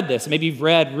have read this. Maybe you've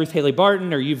read Ruth Haley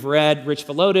Barton, or you've read Rich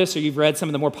Villodas, or you've read some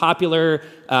of the more popular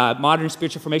modern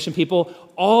spiritual formation people.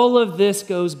 All of this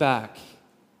goes back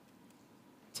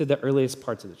to the earliest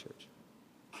parts of the church.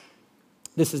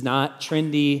 This is not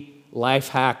trendy, life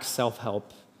hack,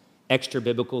 self-help, extra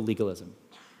biblical legalism.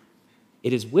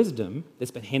 It is wisdom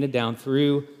that's been handed down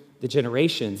through the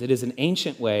generations. It is an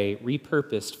ancient way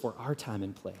repurposed for our time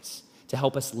and place to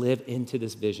help us live into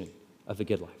this vision of the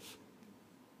good life.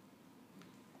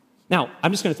 Now,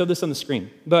 I'm just going to throw this on the screen,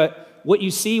 but what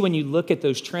you see when you look at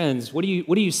those trends, what do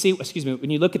you see, when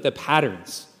you look at the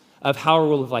patterns of how a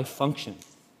rule of life function?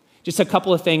 Just a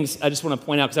couple of things I just want to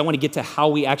point out, because I want to get to how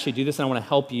we actually do this, and I want to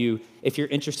help you, if you're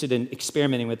interested in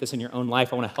experimenting with this in your own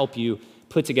life, I want to help you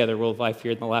put together a rule of life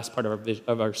here in the last part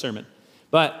of our sermon.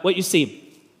 But what you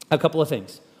see, a couple of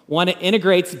things. One, it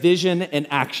integrates vision and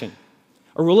action.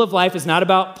 A rule of life is not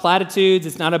about platitudes,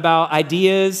 it's not about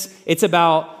ideas, it's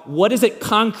about what does it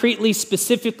concretely,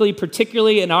 specifically,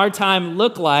 particularly in our time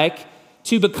look like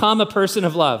to become a person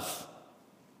of love?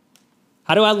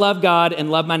 How do I love God and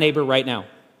love my neighbor right now?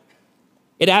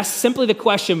 It asks simply the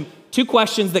question, two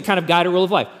questions that kind of guide a rule of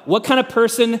life. What kind of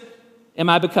person am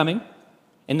I becoming?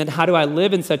 And then how do I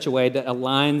live in such a way that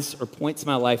aligns or points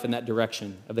my life in that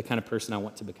direction of the kind of person I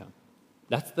want to become?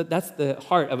 That's the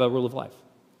heart of a rule of life.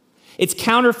 It's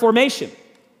counter formation.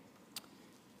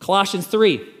 Colossians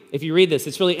 3, if you read this,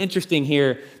 it's really interesting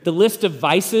here. The list of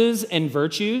vices and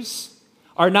virtues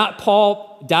are not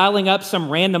Paul dialing up some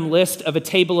random list of a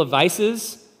table of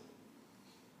vices.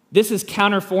 This is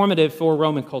counterformative for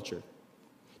Roman culture.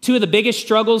 Two of the biggest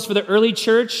struggles for the early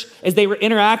church as they were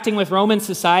interacting with Roman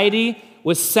society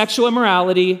was sexual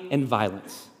immorality and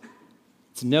violence.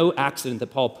 It's no accident that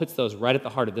Paul puts those right at the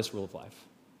heart of this rule of life.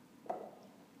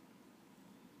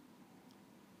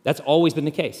 That's always been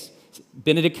the case.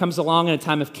 Benedict comes along in a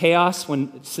time of chaos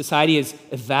when society is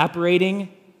evaporating,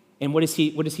 and what does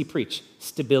he preach?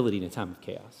 Stability in a time of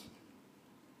chaos.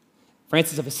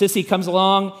 Francis of Assisi comes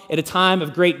along at a time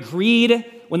of great greed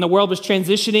when the world was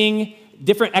transitioning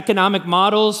different economic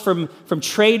models from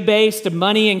trade-based to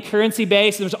money and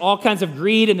currency-based. There's all kinds of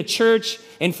greed in the church.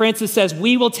 And Francis says,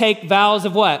 we will take vows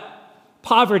of what?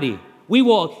 Poverty. We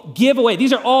will give away.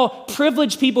 These are all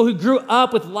privileged people who grew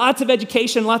up with lots of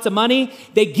education, lots of money.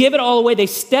 They give it all away. They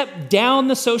step down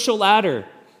the social ladder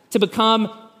to become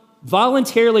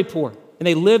voluntarily poor. And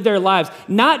they live their lives,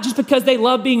 not just because they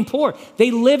love being poor.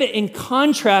 They live it in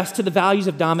contrast to the values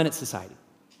of dominant society.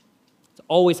 It's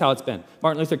always how it's been.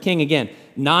 Martin Luther King, again,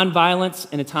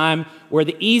 nonviolence in a time where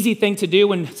the easy thing to do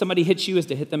when somebody hits you is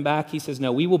to hit them back. He says,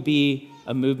 no, we will be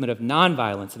a movement of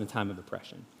nonviolence in a time of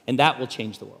oppression, and that will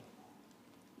change the world.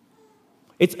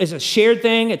 It's a shared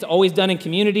thing. It's always done in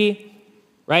community.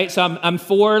 Right? So I'm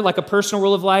for like a personal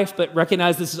rule of life, but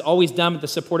recognize this is always done with the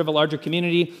support of a larger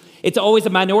community. It's always a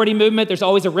minority movement. There's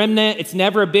always a remnant. It's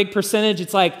never a big percentage.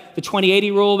 It's like the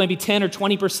 20-80 rule, maybe 10 or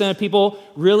 20% of people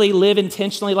really live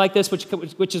intentionally like this,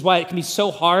 which is why it can be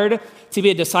so hard to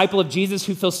be a disciple of Jesus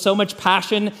who feels so much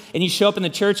passion, and you show up in the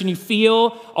church and you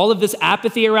feel all of this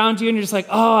apathy around you, and you're just like,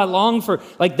 oh, I long for,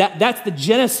 like that. That's the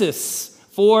genesis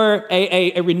for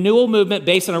a renewal movement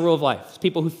based on a rule of life. It's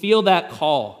people who feel that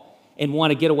call and want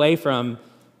to get away from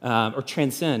or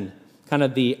transcend kind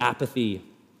of the apathy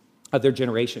of their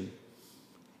generation.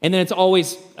 And then it's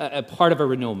always a part of a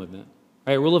renewal movement.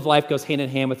 Right? A rule of life goes hand in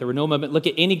hand with a renewal movement. Look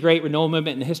at any great renewal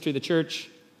movement in the history of the church,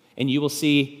 and you will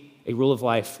see a rule of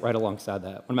life right alongside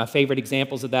that. One of my favorite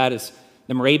examples of that is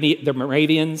the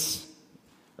Moravians,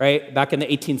 right? Back in the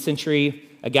 18th century,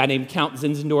 a guy named Count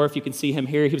Zinzendorf, you can see him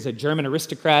here. He was a German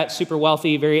aristocrat, super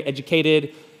wealthy, very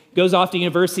educated, goes off to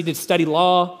university to study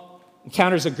law,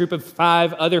 encounters a group of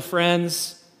 5 other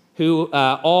friends who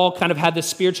all kind of had this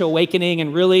spiritual awakening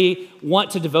and really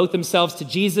want to devote themselves to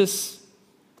Jesus.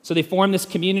 So they form this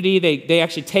community. They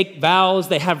actually take vows.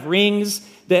 They have rings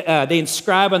that they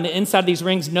inscribe on the inside of these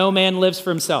rings, "No man lives for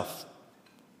himself."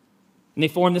 And they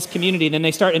form this community. Then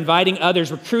they start inviting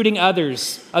others, recruiting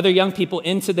others, other young people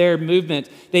into their movement.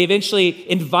 They eventually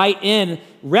invite in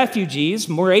refugees,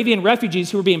 Moravian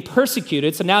refugees who were being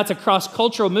persecuted. So now it's a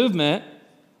cross-cultural movement.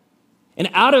 And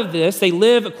out of this, they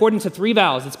live according to 3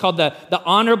 vows. It's called the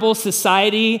Honorable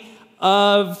Society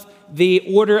of the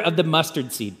Order of the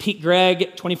Mustard Seed. Pete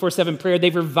Greig, 24/7 Prayer,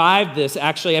 they've revived this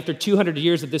actually after 200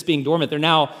 years of this being dormant. They're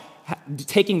now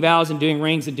taking vows and doing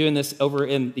rings and doing this over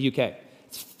in the UK.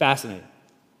 It's fascinating.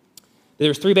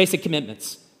 There's 3 basic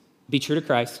commitments. Be true to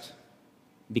Christ,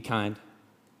 be kind,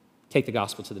 take the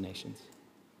gospel to the nations.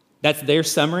 That's their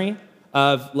summary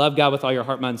of love God with all your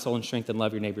heart, mind, soul, and strength, and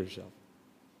love your neighbor as yourself.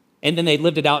 And then they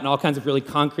lived it out in all kinds of really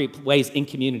concrete ways in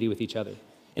community with each other.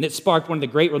 And it sparked one of the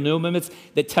great renewal movements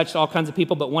that touched all kinds of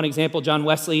people. But one example, John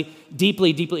Wesley,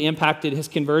 deeply, deeply impacted his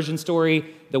conversion story.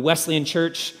 The Wesleyan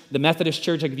Church, the Methodist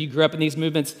Church, like if you grew up in these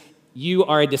movements, you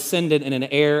are a descendant and an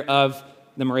heir of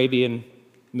the Moravian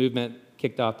movement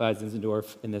kicked off by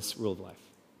Zinzendorf in this rule of life.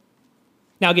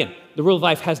 Now again, the rule of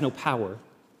life has no power.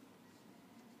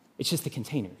 It's just the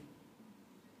container.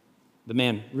 But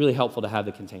man, really helpful to have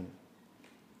the container.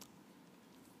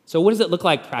 So what does it look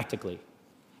like practically?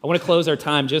 I want to close our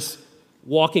time just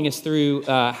walking us through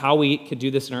how we could do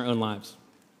this in our own lives.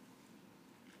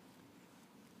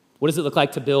 What does it look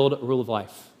like to build a rule of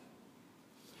life?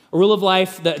 A rule of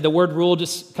life, the word rule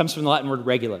just comes from the Latin word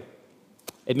regula.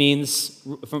 It means,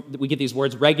 we get these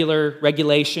words, regular,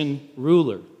 regulation,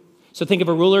 ruler. So think of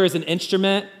a ruler as an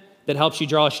instrument that helps you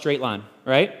draw a straight line,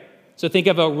 right? So think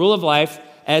of a rule of life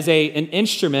as an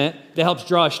instrument that helps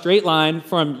draw a straight line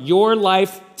from your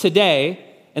life today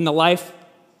and the life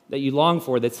that you long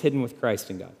for that's hidden with Christ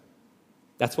in God.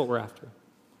 That's what we're after.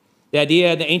 The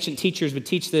idea, the ancient teachers would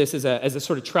teach this as a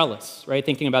sort of trellis, right?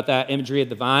 Thinking about that imagery of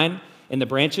the vine and the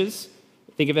branches.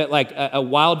 Think of it like a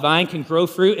wild vine can grow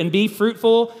fruit and be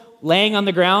fruitful laying on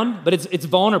the ground, but it's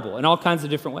vulnerable in all kinds of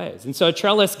different ways. And so a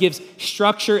trellis gives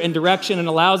structure and direction and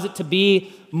allows it to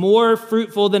be more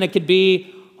fruitful than it could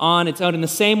be on its own. In the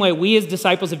same way, we as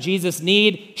disciples of Jesus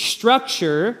need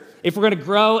structure if we're going to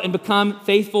grow and become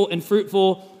faithful and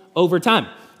fruitful over time.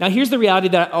 Now, here's the reality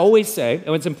that I always say,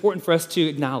 and it's important for us to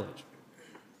acknowledge.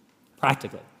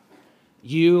 Practically,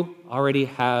 you already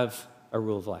have a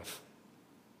rule of life.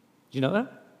 Do you know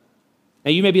that?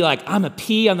 Now, you may be like, I'm a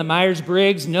P on the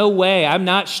Myers-Briggs. No way. I'm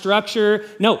not structure.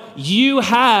 No, you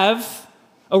have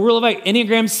a rule of life.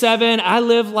 Enneagram 7, I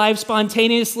live life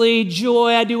spontaneously,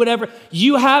 joy, I do whatever.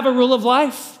 You have a rule of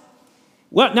life.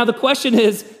 Well, now the question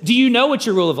is, do you know what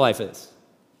your rule of life is?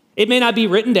 It may not be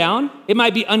written down. It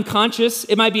might be unconscious.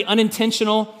 It might be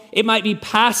unintentional. It might be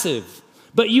passive.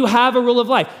 But you have a rule of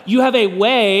life. You have a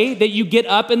way that you get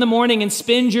up in the morning and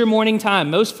spend your morning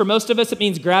time. For most of us, it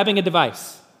means grabbing a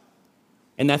device.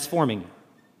 And that's forming you.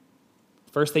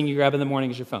 First thing you grab in the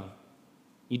morning is your phone.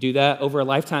 You do that over a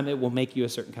lifetime, it will make you a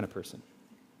certain kind of person.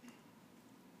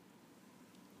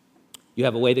 You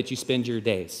have a way that you spend your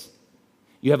days.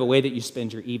 You have a way that you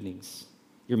spend your evenings,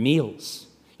 your meals.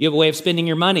 You have a way of spending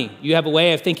your money. You have a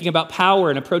way of thinking about power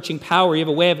and approaching power. You have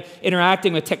a way of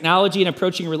interacting with technology and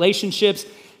approaching relationships.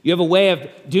 You have a way of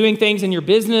doing things in your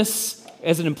business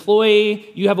as an employee.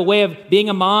 You have a way of being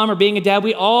a mom or being a dad.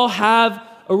 We all have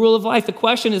a rule of life. The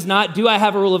question is not, do I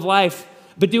have a rule of life?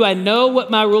 But do I know what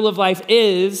my rule of life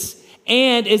is?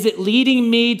 And is it leading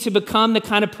me to become the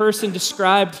kind of person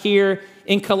described here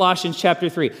in Colossians chapter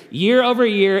 3? Year over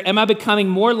year, am I becoming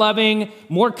more loving,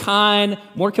 more kind,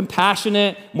 more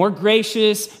compassionate, more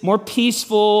gracious, more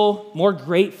peaceful, more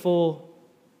grateful?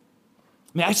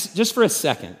 I mean, just for a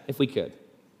second, if we could.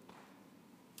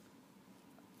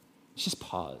 Just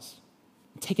pause.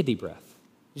 Take a deep breath.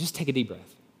 Just take a deep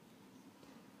breath.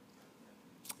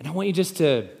 And I want you just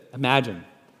to imagine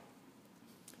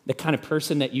the kind of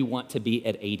person that you want to be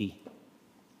at 80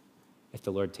 if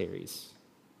the Lord tarries.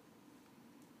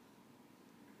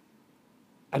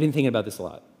 I've been thinking about this a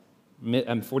lot.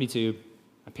 I'm 42,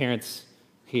 my parents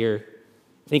here,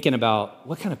 thinking about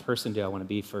what kind of person do I want to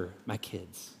be for my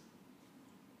kids?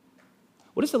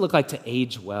 What does it look like to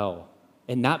age well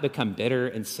and not become bitter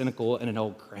and cynical and an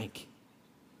old crank?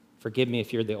 Forgive me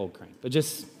if you're the old crank, but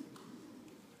just,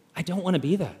 I don't want to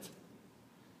be that.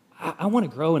 I want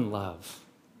to grow in love.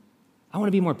 I want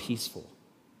to be more peaceful.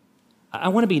 I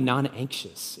want to be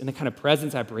non-anxious in the kind of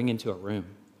presence I bring into a room.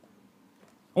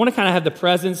 I want to kind of have the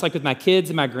presence like with my kids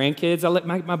and my grandkids.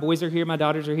 My boys are here, my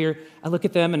daughters are here. I look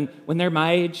at them, and when they're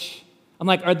my age, I'm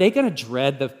like, are they going to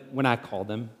dread when I call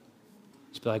them?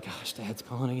 Just be like, gosh, Dad's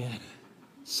calling again.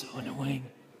 So annoying,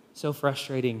 so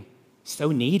frustrating,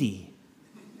 so needy.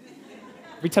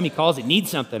 Every time he calls, he needs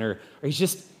something, or he's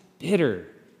just bitter.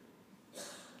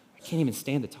 I can't even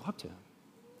stand to talk to him.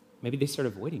 Maybe they start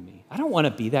avoiding me. I don't want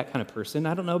to be that kind of person.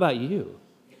 I don't know about you.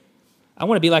 I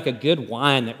want to be like a good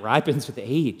wine that ripens with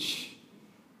age.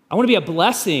 I want to be a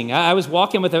blessing. I was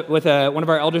walking with one of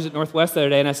our elders at Northwest the other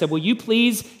day, and I said, will you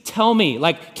please tell me,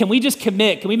 can we just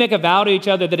commit? Can we make a vow to each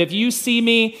other that if you see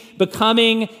me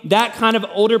becoming that kind of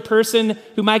older person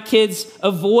who my kids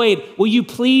avoid, will you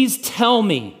please tell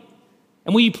me?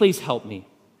 And will you please help me?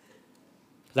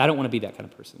 Because I don't want to be that kind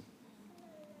of person.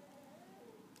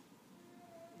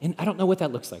 And I don't know what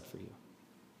that looks like for you.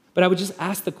 But I would just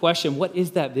ask the question, what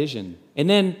is that vision? And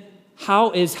then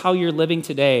how is how you're living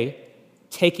today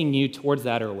taking you towards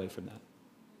that or away from that?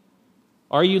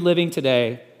 Are you living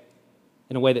today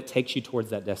in a way that takes you towards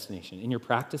that destination? In your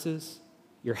practices,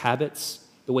 your habits,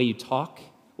 the way you talk,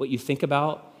 what you think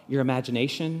about, your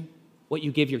imagination, what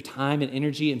you give your time and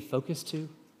energy and focus to?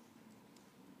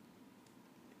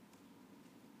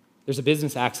 There's a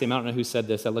business axiom, I don't know who said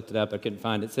this, I looked it up, I couldn't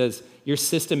find it. It says, your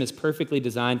system is perfectly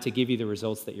designed to give you the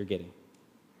results that you're getting.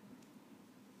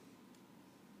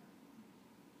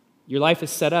 Your life is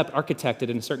set up, architected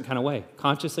in a certain kind of way,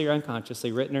 consciously or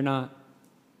unconsciously, written or not,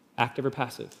 active or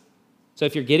passive. So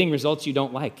if you're getting results you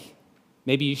don't like,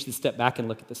 maybe you should step back and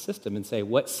look at the system and say,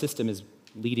 what system is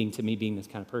leading to me being this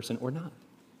kind of person or not?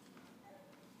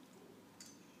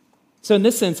 So in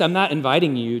this sense, I'm not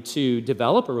inviting you to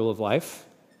develop a rule of life.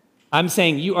 I'm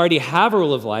saying you already have a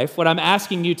rule of life. What I'm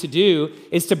asking you to do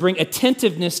is to bring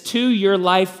attentiveness to your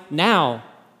life now,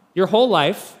 your whole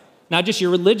life, not just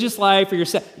your religious life or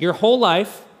your whole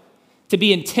life, to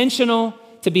be intentional,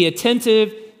 to be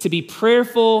attentive, to be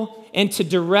prayerful, and to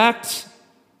direct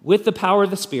with the power of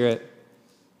the Spirit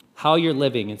how you're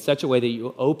living in such a way that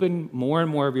you open more and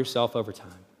more of yourself over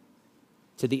time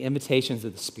to the invitations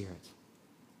of the Spirit,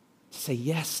 to say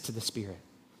yes to the Spirit,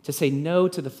 to say no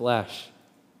to the flesh,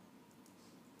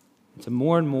 and to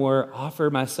more and more offer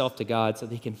myself to God so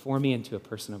that He can form me into a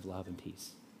person of love and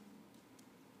peace.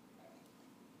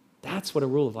 That's what a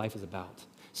rule of life is about.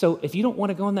 So if you don't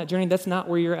want to go on that journey, that's not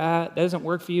where you're at, that doesn't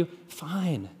work for you,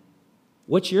 fine.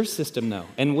 What's your system, though?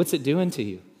 And what's it doing to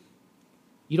you?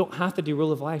 You don't have to do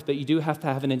rule of life, but you do have to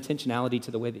have an intentionality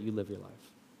to the way that you live your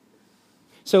life.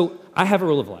 So I have a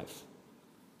rule of life.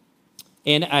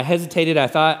 And I hesitated. I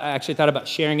actually thought about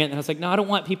sharing it. And I was like, no, I don't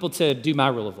want people to do my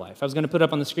rule of life. I was going to put it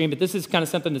up on the screen, but this is kind of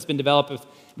something that's been developed with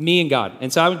me and God.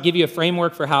 And so I would give you a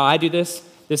framework for how I do this.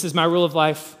 This is my rule of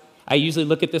life. I usually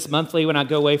look at this monthly when I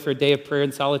go away for a day of prayer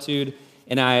and solitude.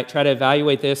 And I try to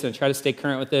evaluate this and I try to stay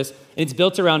current with this. And it's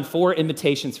built around 4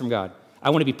 invitations from God. I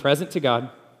want to be present to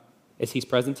God as He's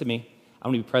present to me. I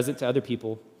want to be present to other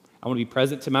people. I want to be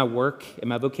present to my work and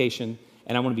my vocation.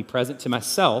 And I want to be present to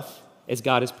myself as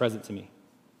God is present to me.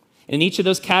 And in each of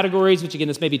those categories, which again,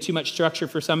 this may be too much structure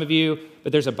for some of you,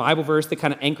 but there's a Bible verse that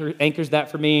kind of anchors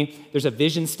that for me. There's a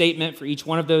vision statement for each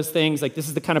one of those things. Like, this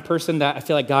is the kind of person that I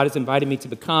feel like God has invited me to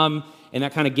become, and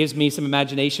that kind of gives me some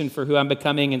imagination for who I'm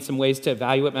becoming and some ways to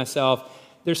evaluate myself.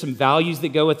 There's some values that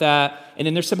go with that, and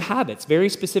then there's some habits, very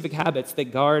specific habits that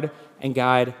guard and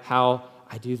guide how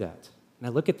I do that. And I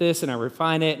look at this, and I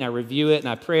refine it, and I review it, and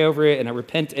I pray over it, and I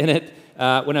repent in it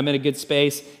when I'm in a good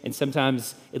space, and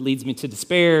sometimes it leads me to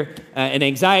despair and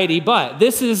anxiety, but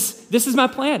this is my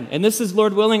plan, and this is,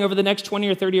 Lord willing, over the next 20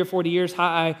 or 30 or 40 years, how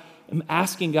I am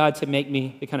asking God to make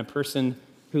me the kind of person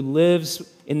who lives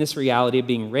in this reality of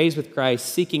being raised with Christ,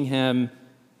 seeking Him,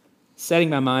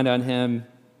 setting my mind on Him,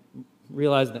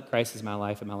 realizing that Christ is my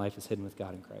life, and my life is hidden with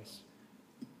God in Christ.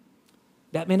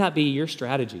 That may not be your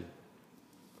strategy.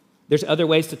 There's other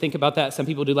ways to think about that. Some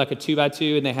people do like a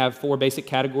 2x2, and they have 4 basic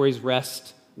categories: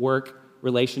 rest, work,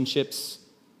 relationships,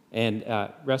 and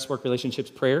rest, work, relationships,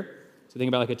 prayer. So think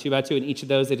about like a 2x2, and each of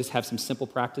those, they just have some simple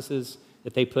practices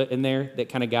that they put in there that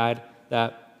kind of guide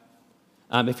that.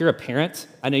 If you're a parent,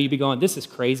 I know you'd be going, this is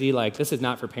crazy. Like, this is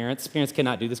not for parents. Parents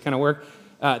cannot do this kind of work.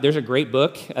 There's a great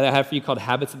book that I have for you called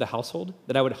Habits of the Household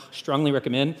that I would strongly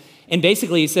recommend. And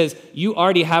basically, he says, you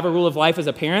already have a rule of life as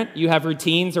a parent. You have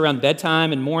routines around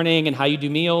bedtime and morning and how you do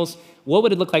meals. What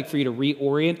would it look like for you to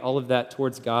reorient all of that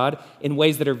towards God in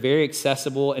ways that are very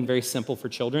accessible and very simple for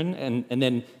children, and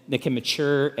then they can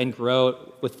mature and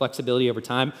grow with flexibility over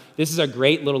time? This is a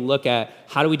great little look at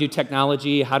how do we do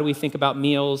technology, how do we think about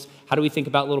meals, how do we think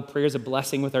about little prayers of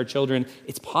blessing with our children.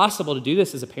 It's possible to do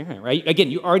this as a parent, right?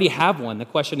 Again, you already have one. The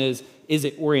question is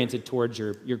it oriented towards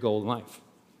your goal in life?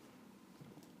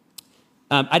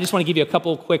 I just want to give you a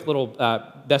couple quick little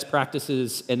best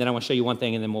practices, and then I want to show you one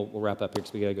thing, and then we'll wrap up here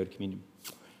because we got to go to communion.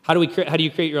 How do you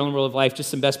create your own rule of life? Just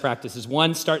some best practices.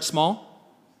 One, start small.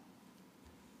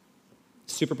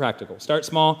 Super practical. Start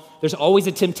small. There's always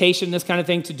a temptation, this kind of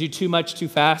thing, to do too much too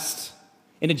fast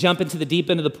and to jump into the deep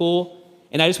end of the pool.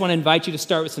 And I just want to invite you to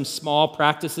start with some small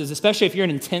practices, especially if you're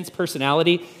an intense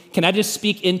personality. Can I just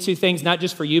speak into things, not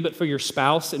just for you, but for your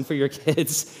spouse and for your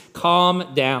kids?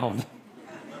 Calm down.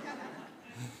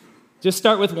 Just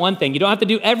start with one thing. You don't have to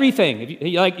do everything.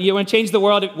 If you want to change the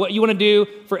world, what you want to do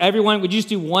for everyone, would you just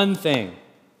do one thing?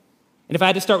 And if I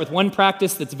had to start with one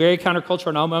practice that's very countercultural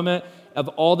in all moment, of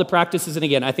all the practices, and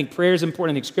again, I think prayer is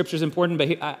important, I think scripture is important,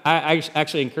 but I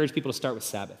actually encourage people to start with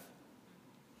Sabbath.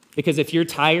 Because if you're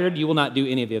tired, you will not do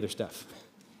any of the other stuff.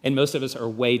 And most of us are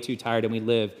way too tired, and we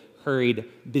live hurried,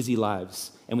 busy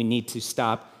lives, and we need to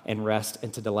stop and rest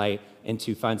and to delight and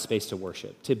to find space to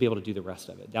worship, to be able to do the rest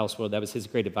of it. Dallas Willard, that was his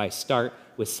great advice. Start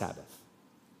with Sabbath.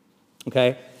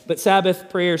 Okay? But Sabbath,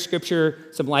 prayer, scripture,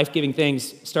 some life-giving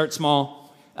things, start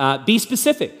small. Be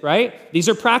specific, right? These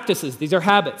are practices. These are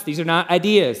habits. These are not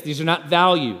ideas. These are not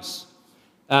values.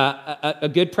 A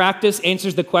good practice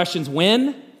answers the questions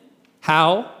when,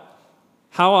 how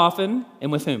often,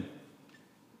 and with whom.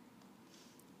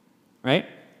 Right?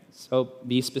 So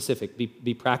be specific,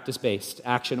 be practice-based,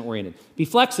 action-oriented. Be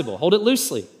flexible, hold it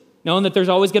loosely, knowing that there's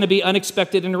always going to be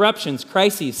unexpected interruptions,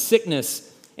 crises,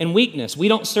 sickness, and weakness. We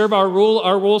don't serve our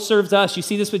rule serves us. You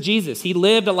see this with Jesus. He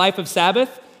lived a life of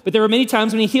Sabbath, but there were many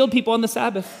times when he healed people on the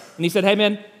Sabbath. And he said, hey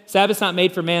man, Sabbath's not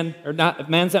made for man, or not,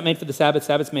 man's not made for the Sabbath,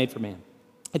 Sabbath's made for man.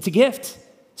 It's a gift.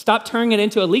 Stop turning it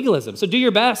into a legalism. So do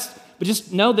your best, but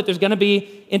just know that there's going to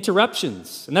be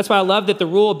interruptions. And that's why I love that the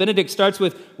rule of Benedict starts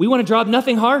with, we want to draw up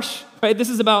nothing harsh, right? This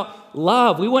is about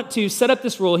love. We want to set up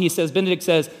this rule, Benedict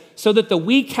says, so that the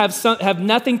weak have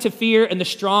nothing to fear and the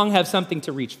strong have something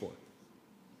to reach for.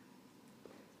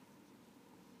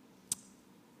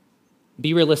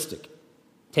 Be realistic.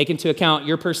 Take into account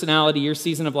your personality, your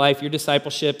season of life, your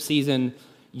discipleship season,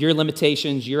 your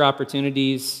limitations, your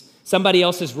opportunities. Somebody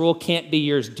else's rule can't be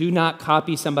yours. Do not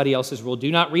copy somebody else's rule. Do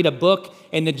not read a book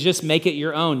and then just make it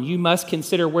your own. You must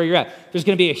consider where you're at. There's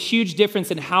going to be a huge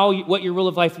difference in what your rule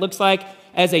of life looks like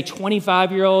as a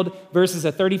 25-year-old versus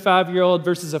a 35-year-old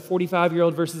versus a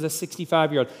 45-year-old versus a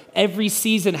 65-year-old. Every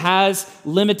season has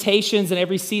limitations and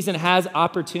every season has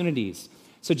opportunities.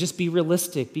 So just be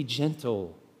realistic, be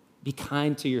gentle, be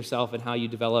kind to yourself in how you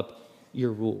develop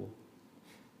your rule.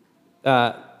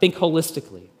 Think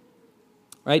holistically.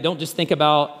 Right? Don't just think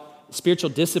about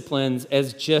spiritual disciplines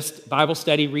as just Bible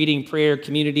study, reading, prayer,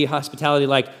 community, hospitality,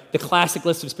 like the classic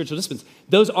list of spiritual disciplines.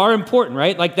 Those are important,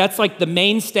 right? Like that's like the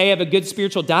mainstay of a good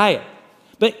spiritual diet.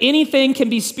 But anything can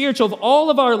be spiritual. If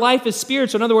all of our life is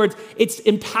spiritual, in other words, it's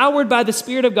empowered by the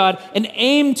Spirit of God and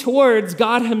aimed towards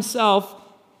God himself,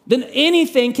 then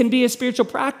anything can be a spiritual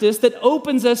practice that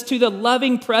opens us to the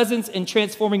loving presence and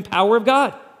transforming power of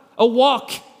God. A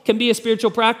walk can be a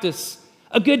spiritual practice.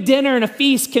 A good dinner and a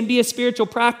feast can be a spiritual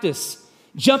practice.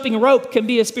 Jumping rope can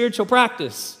be a spiritual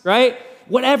practice, right?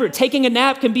 Whatever, taking a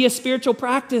nap can be a spiritual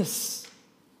practice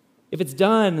if it's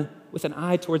done with an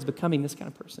eye towards becoming this kind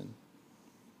of person,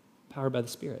 powered by the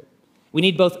Spirit. We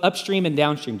need both upstream and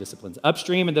downstream disciplines.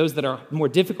 Upstream and those that are more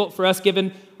difficult for us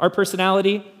given our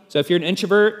personality. So if you're an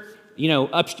introvert,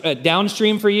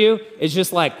 downstream for you is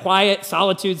just like quiet,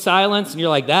 solitude, silence, and you're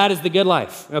like, that is the good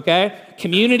life, okay?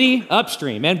 Community,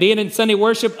 upstream, and being in Sunday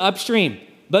worship, upstream.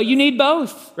 But you need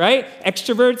both, right?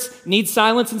 Extroverts need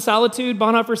silence and solitude,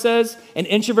 Bonhoeffer says, and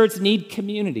introverts need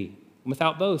community. And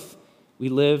without both, we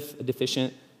live a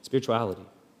deficient spirituality.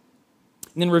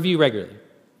 And then review regularly.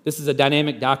 This is a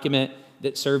dynamic document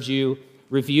that serves you.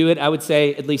 Review it, I would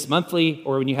say, at least monthly,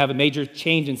 or when you have a major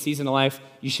change in season of life,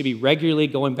 you should be regularly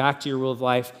going back to your rule of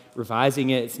life,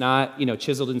 revising it. It's not,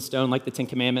 chiseled in stone like the Ten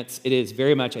Commandments. It is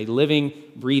very much a living,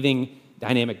 breathing,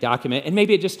 dynamic document. And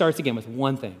maybe it just starts again with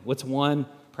one thing. What's one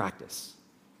practice?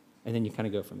 And then you kind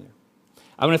of go from there.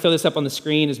 I want to throw this up on the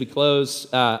screen as we close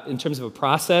in terms of a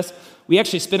process. We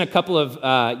actually spent a couple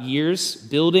of years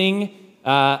building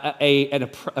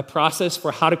a process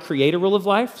for how to create a rule of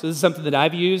life. So this is something that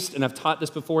I've used, and I've taught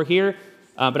this before here,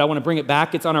 but I want to bring it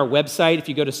back. It's on our website. If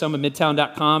you go to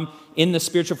somamidtown.com, in the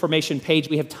spiritual formation page,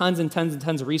 we have tons and tons and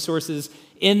tons of resources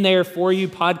in there for you,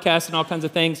 podcasts and all kinds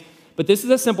of things. But this is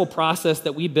a simple process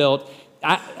that we built.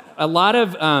 A lot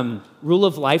of rule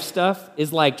of life stuff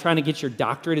is like trying to get your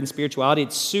doctorate in spirituality.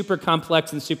 It's super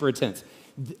complex and super intense.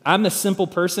 I'm a simple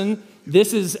person.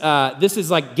 This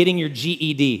is like getting your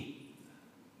GED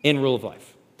in rule of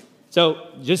life. So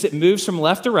it moves from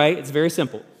left to right. It's very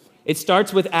simple. It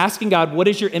starts with asking God, what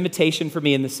is your invitation for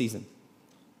me in this season?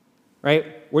 Right?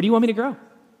 Where do you want me to grow?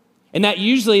 And that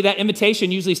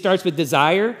invitation usually starts with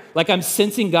desire. Like I'm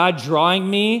sensing God drawing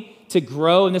me to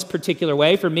grow in this particular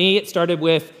way. For me, it started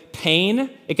with pain.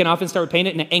 It can often start with pain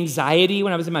and anxiety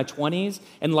when I was in my 20s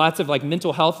and lots of like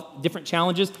mental health, different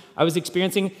challenges I was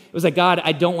experiencing. It was like, God,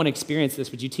 I don't want to experience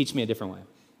this. Would you teach me a different way?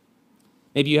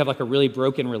 Maybe you have like a really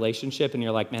broken relationship and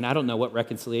you're like, man, I don't know what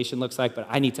reconciliation looks like, but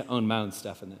I need to own my own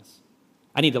stuff in this.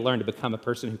 I need to learn to become a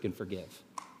person who can forgive.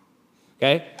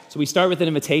 Okay? So we start with an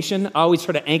invitation. I always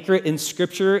try to anchor it in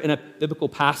scripture, in a biblical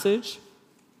passage,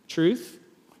 truth.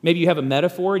 Maybe you have a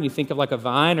metaphor and you think of like a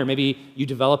vine, or maybe you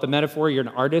develop a metaphor, you're an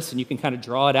artist and you can kind of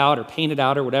draw it out or paint it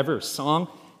out or whatever, or song,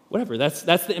 whatever. That's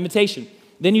the invitation.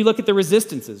 Then you look at the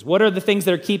resistances. What are the things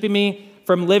that are keeping me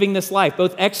from living this life,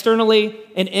 both externally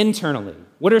and internally?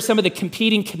 What are some of the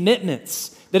competing commitments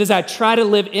that as I try to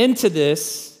live into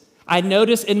this, I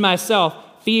notice in myself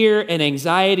fear and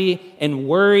anxiety and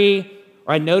worry,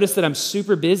 or I notice that I'm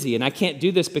super busy and I can't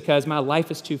do this because my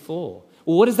life is too full.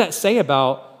 Well, what does that say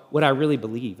about what I really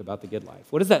believe about the good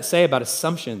life? What does that say about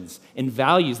assumptions and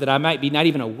values that I might be not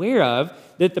even aware of,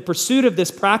 that the pursuit of this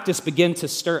practice begin to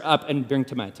stir up and bring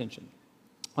to my attention?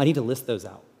 Well, I need to list those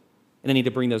out, and I need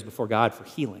to bring those before God for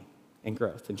healing and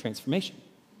growth and transformation.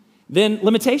 Then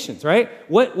limitations, right?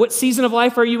 What season of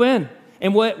life are you in?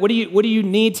 And what do you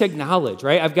need to acknowledge,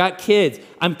 right? I've got kids.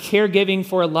 I'm caregiving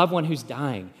for a loved one who's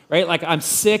dying, right? Like I'm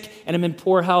sick and I'm in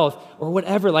poor health or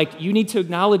whatever. Like you need to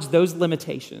acknowledge those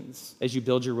limitations as you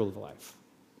build your rule of life.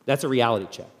 That's a reality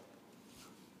check.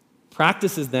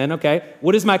 Practices then, okay,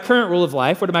 what is my current rule of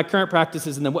life? What are my current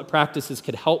practices? And then what practices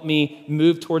could help me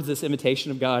move towards this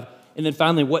imitation of God? And then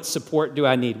finally, what support do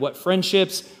I need? What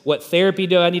friendships, what therapy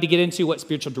do I need to get into? What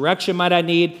spiritual direction might I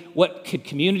need? What could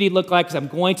community look like? Because I'm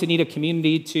going to need a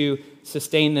community to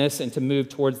sustain this and to move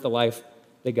towards the life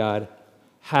that God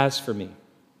has for me.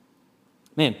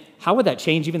 Man, how would that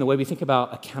change even the way we think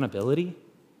about accountability?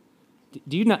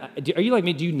 Are you like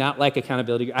me? Do you not like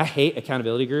accountability? I hate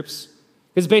accountability groups.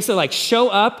 Because basically like show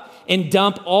up and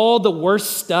dump all the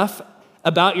worst stuff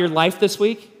about your life this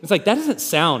week. It's like, that doesn't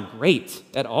sound great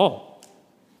at all.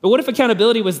 But what if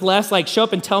accountability was less like show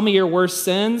up and tell me your worst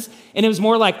sins? And it was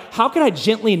more like, how could I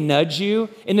gently nudge you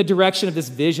in the direction of this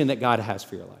vision that God has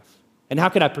for your life? And how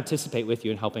could I participate with you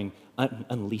in helping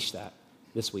unleash that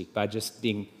this week by just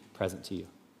being present to you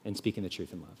and speaking the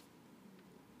truth in love?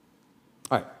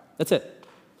 All right, that's it.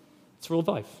 It's rule of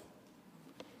life.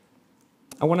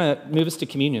 I want to move us to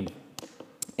communion.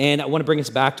 And I want to bring us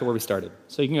back to where we started.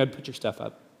 So you can go ahead and put your stuff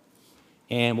up.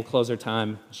 And we'll close our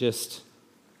time just,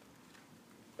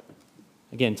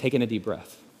 again, taking a deep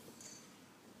breath.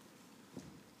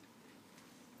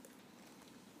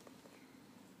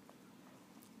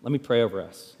 Let me pray over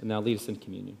us, and now lead us in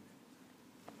communion.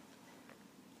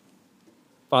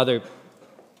 Father,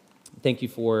 thank you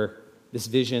for this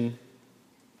vision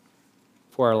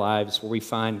for our lives where we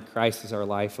find Christ as our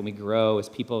life and we grow as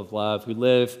people of love who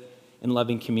live in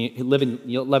loving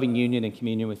union and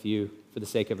communion with you for the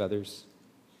sake of others.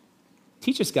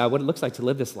 Teach us, God, what it looks like to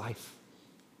live this life.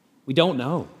 We don't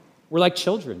know. We're like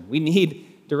children. We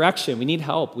need direction. We need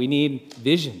help. We need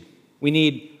vision. We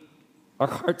need our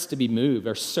hearts to be moved,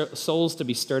 our souls to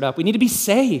be stirred up. We need to be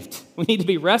saved. We need to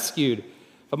be rescued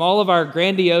from all of our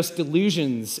grandiose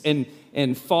delusions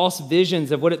and false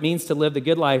visions of what it means to live the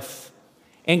good life.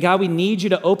 And God, we need you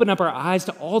to open up our eyes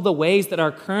to all the ways that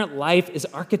our current life is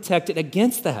architected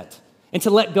against that, and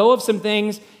to let go of some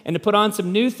things and to put on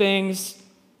some new things,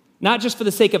 not just for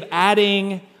the sake of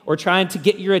adding or trying to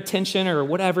get your attention or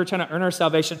whatever, trying to earn our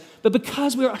salvation, but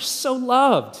because we are so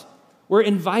loved, we're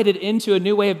invited into a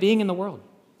new way of being in the world.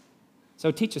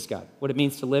 So teach us, God, what it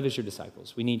means to live as your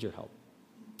disciples. We need your help.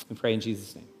 We pray in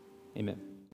Jesus' name. Amen.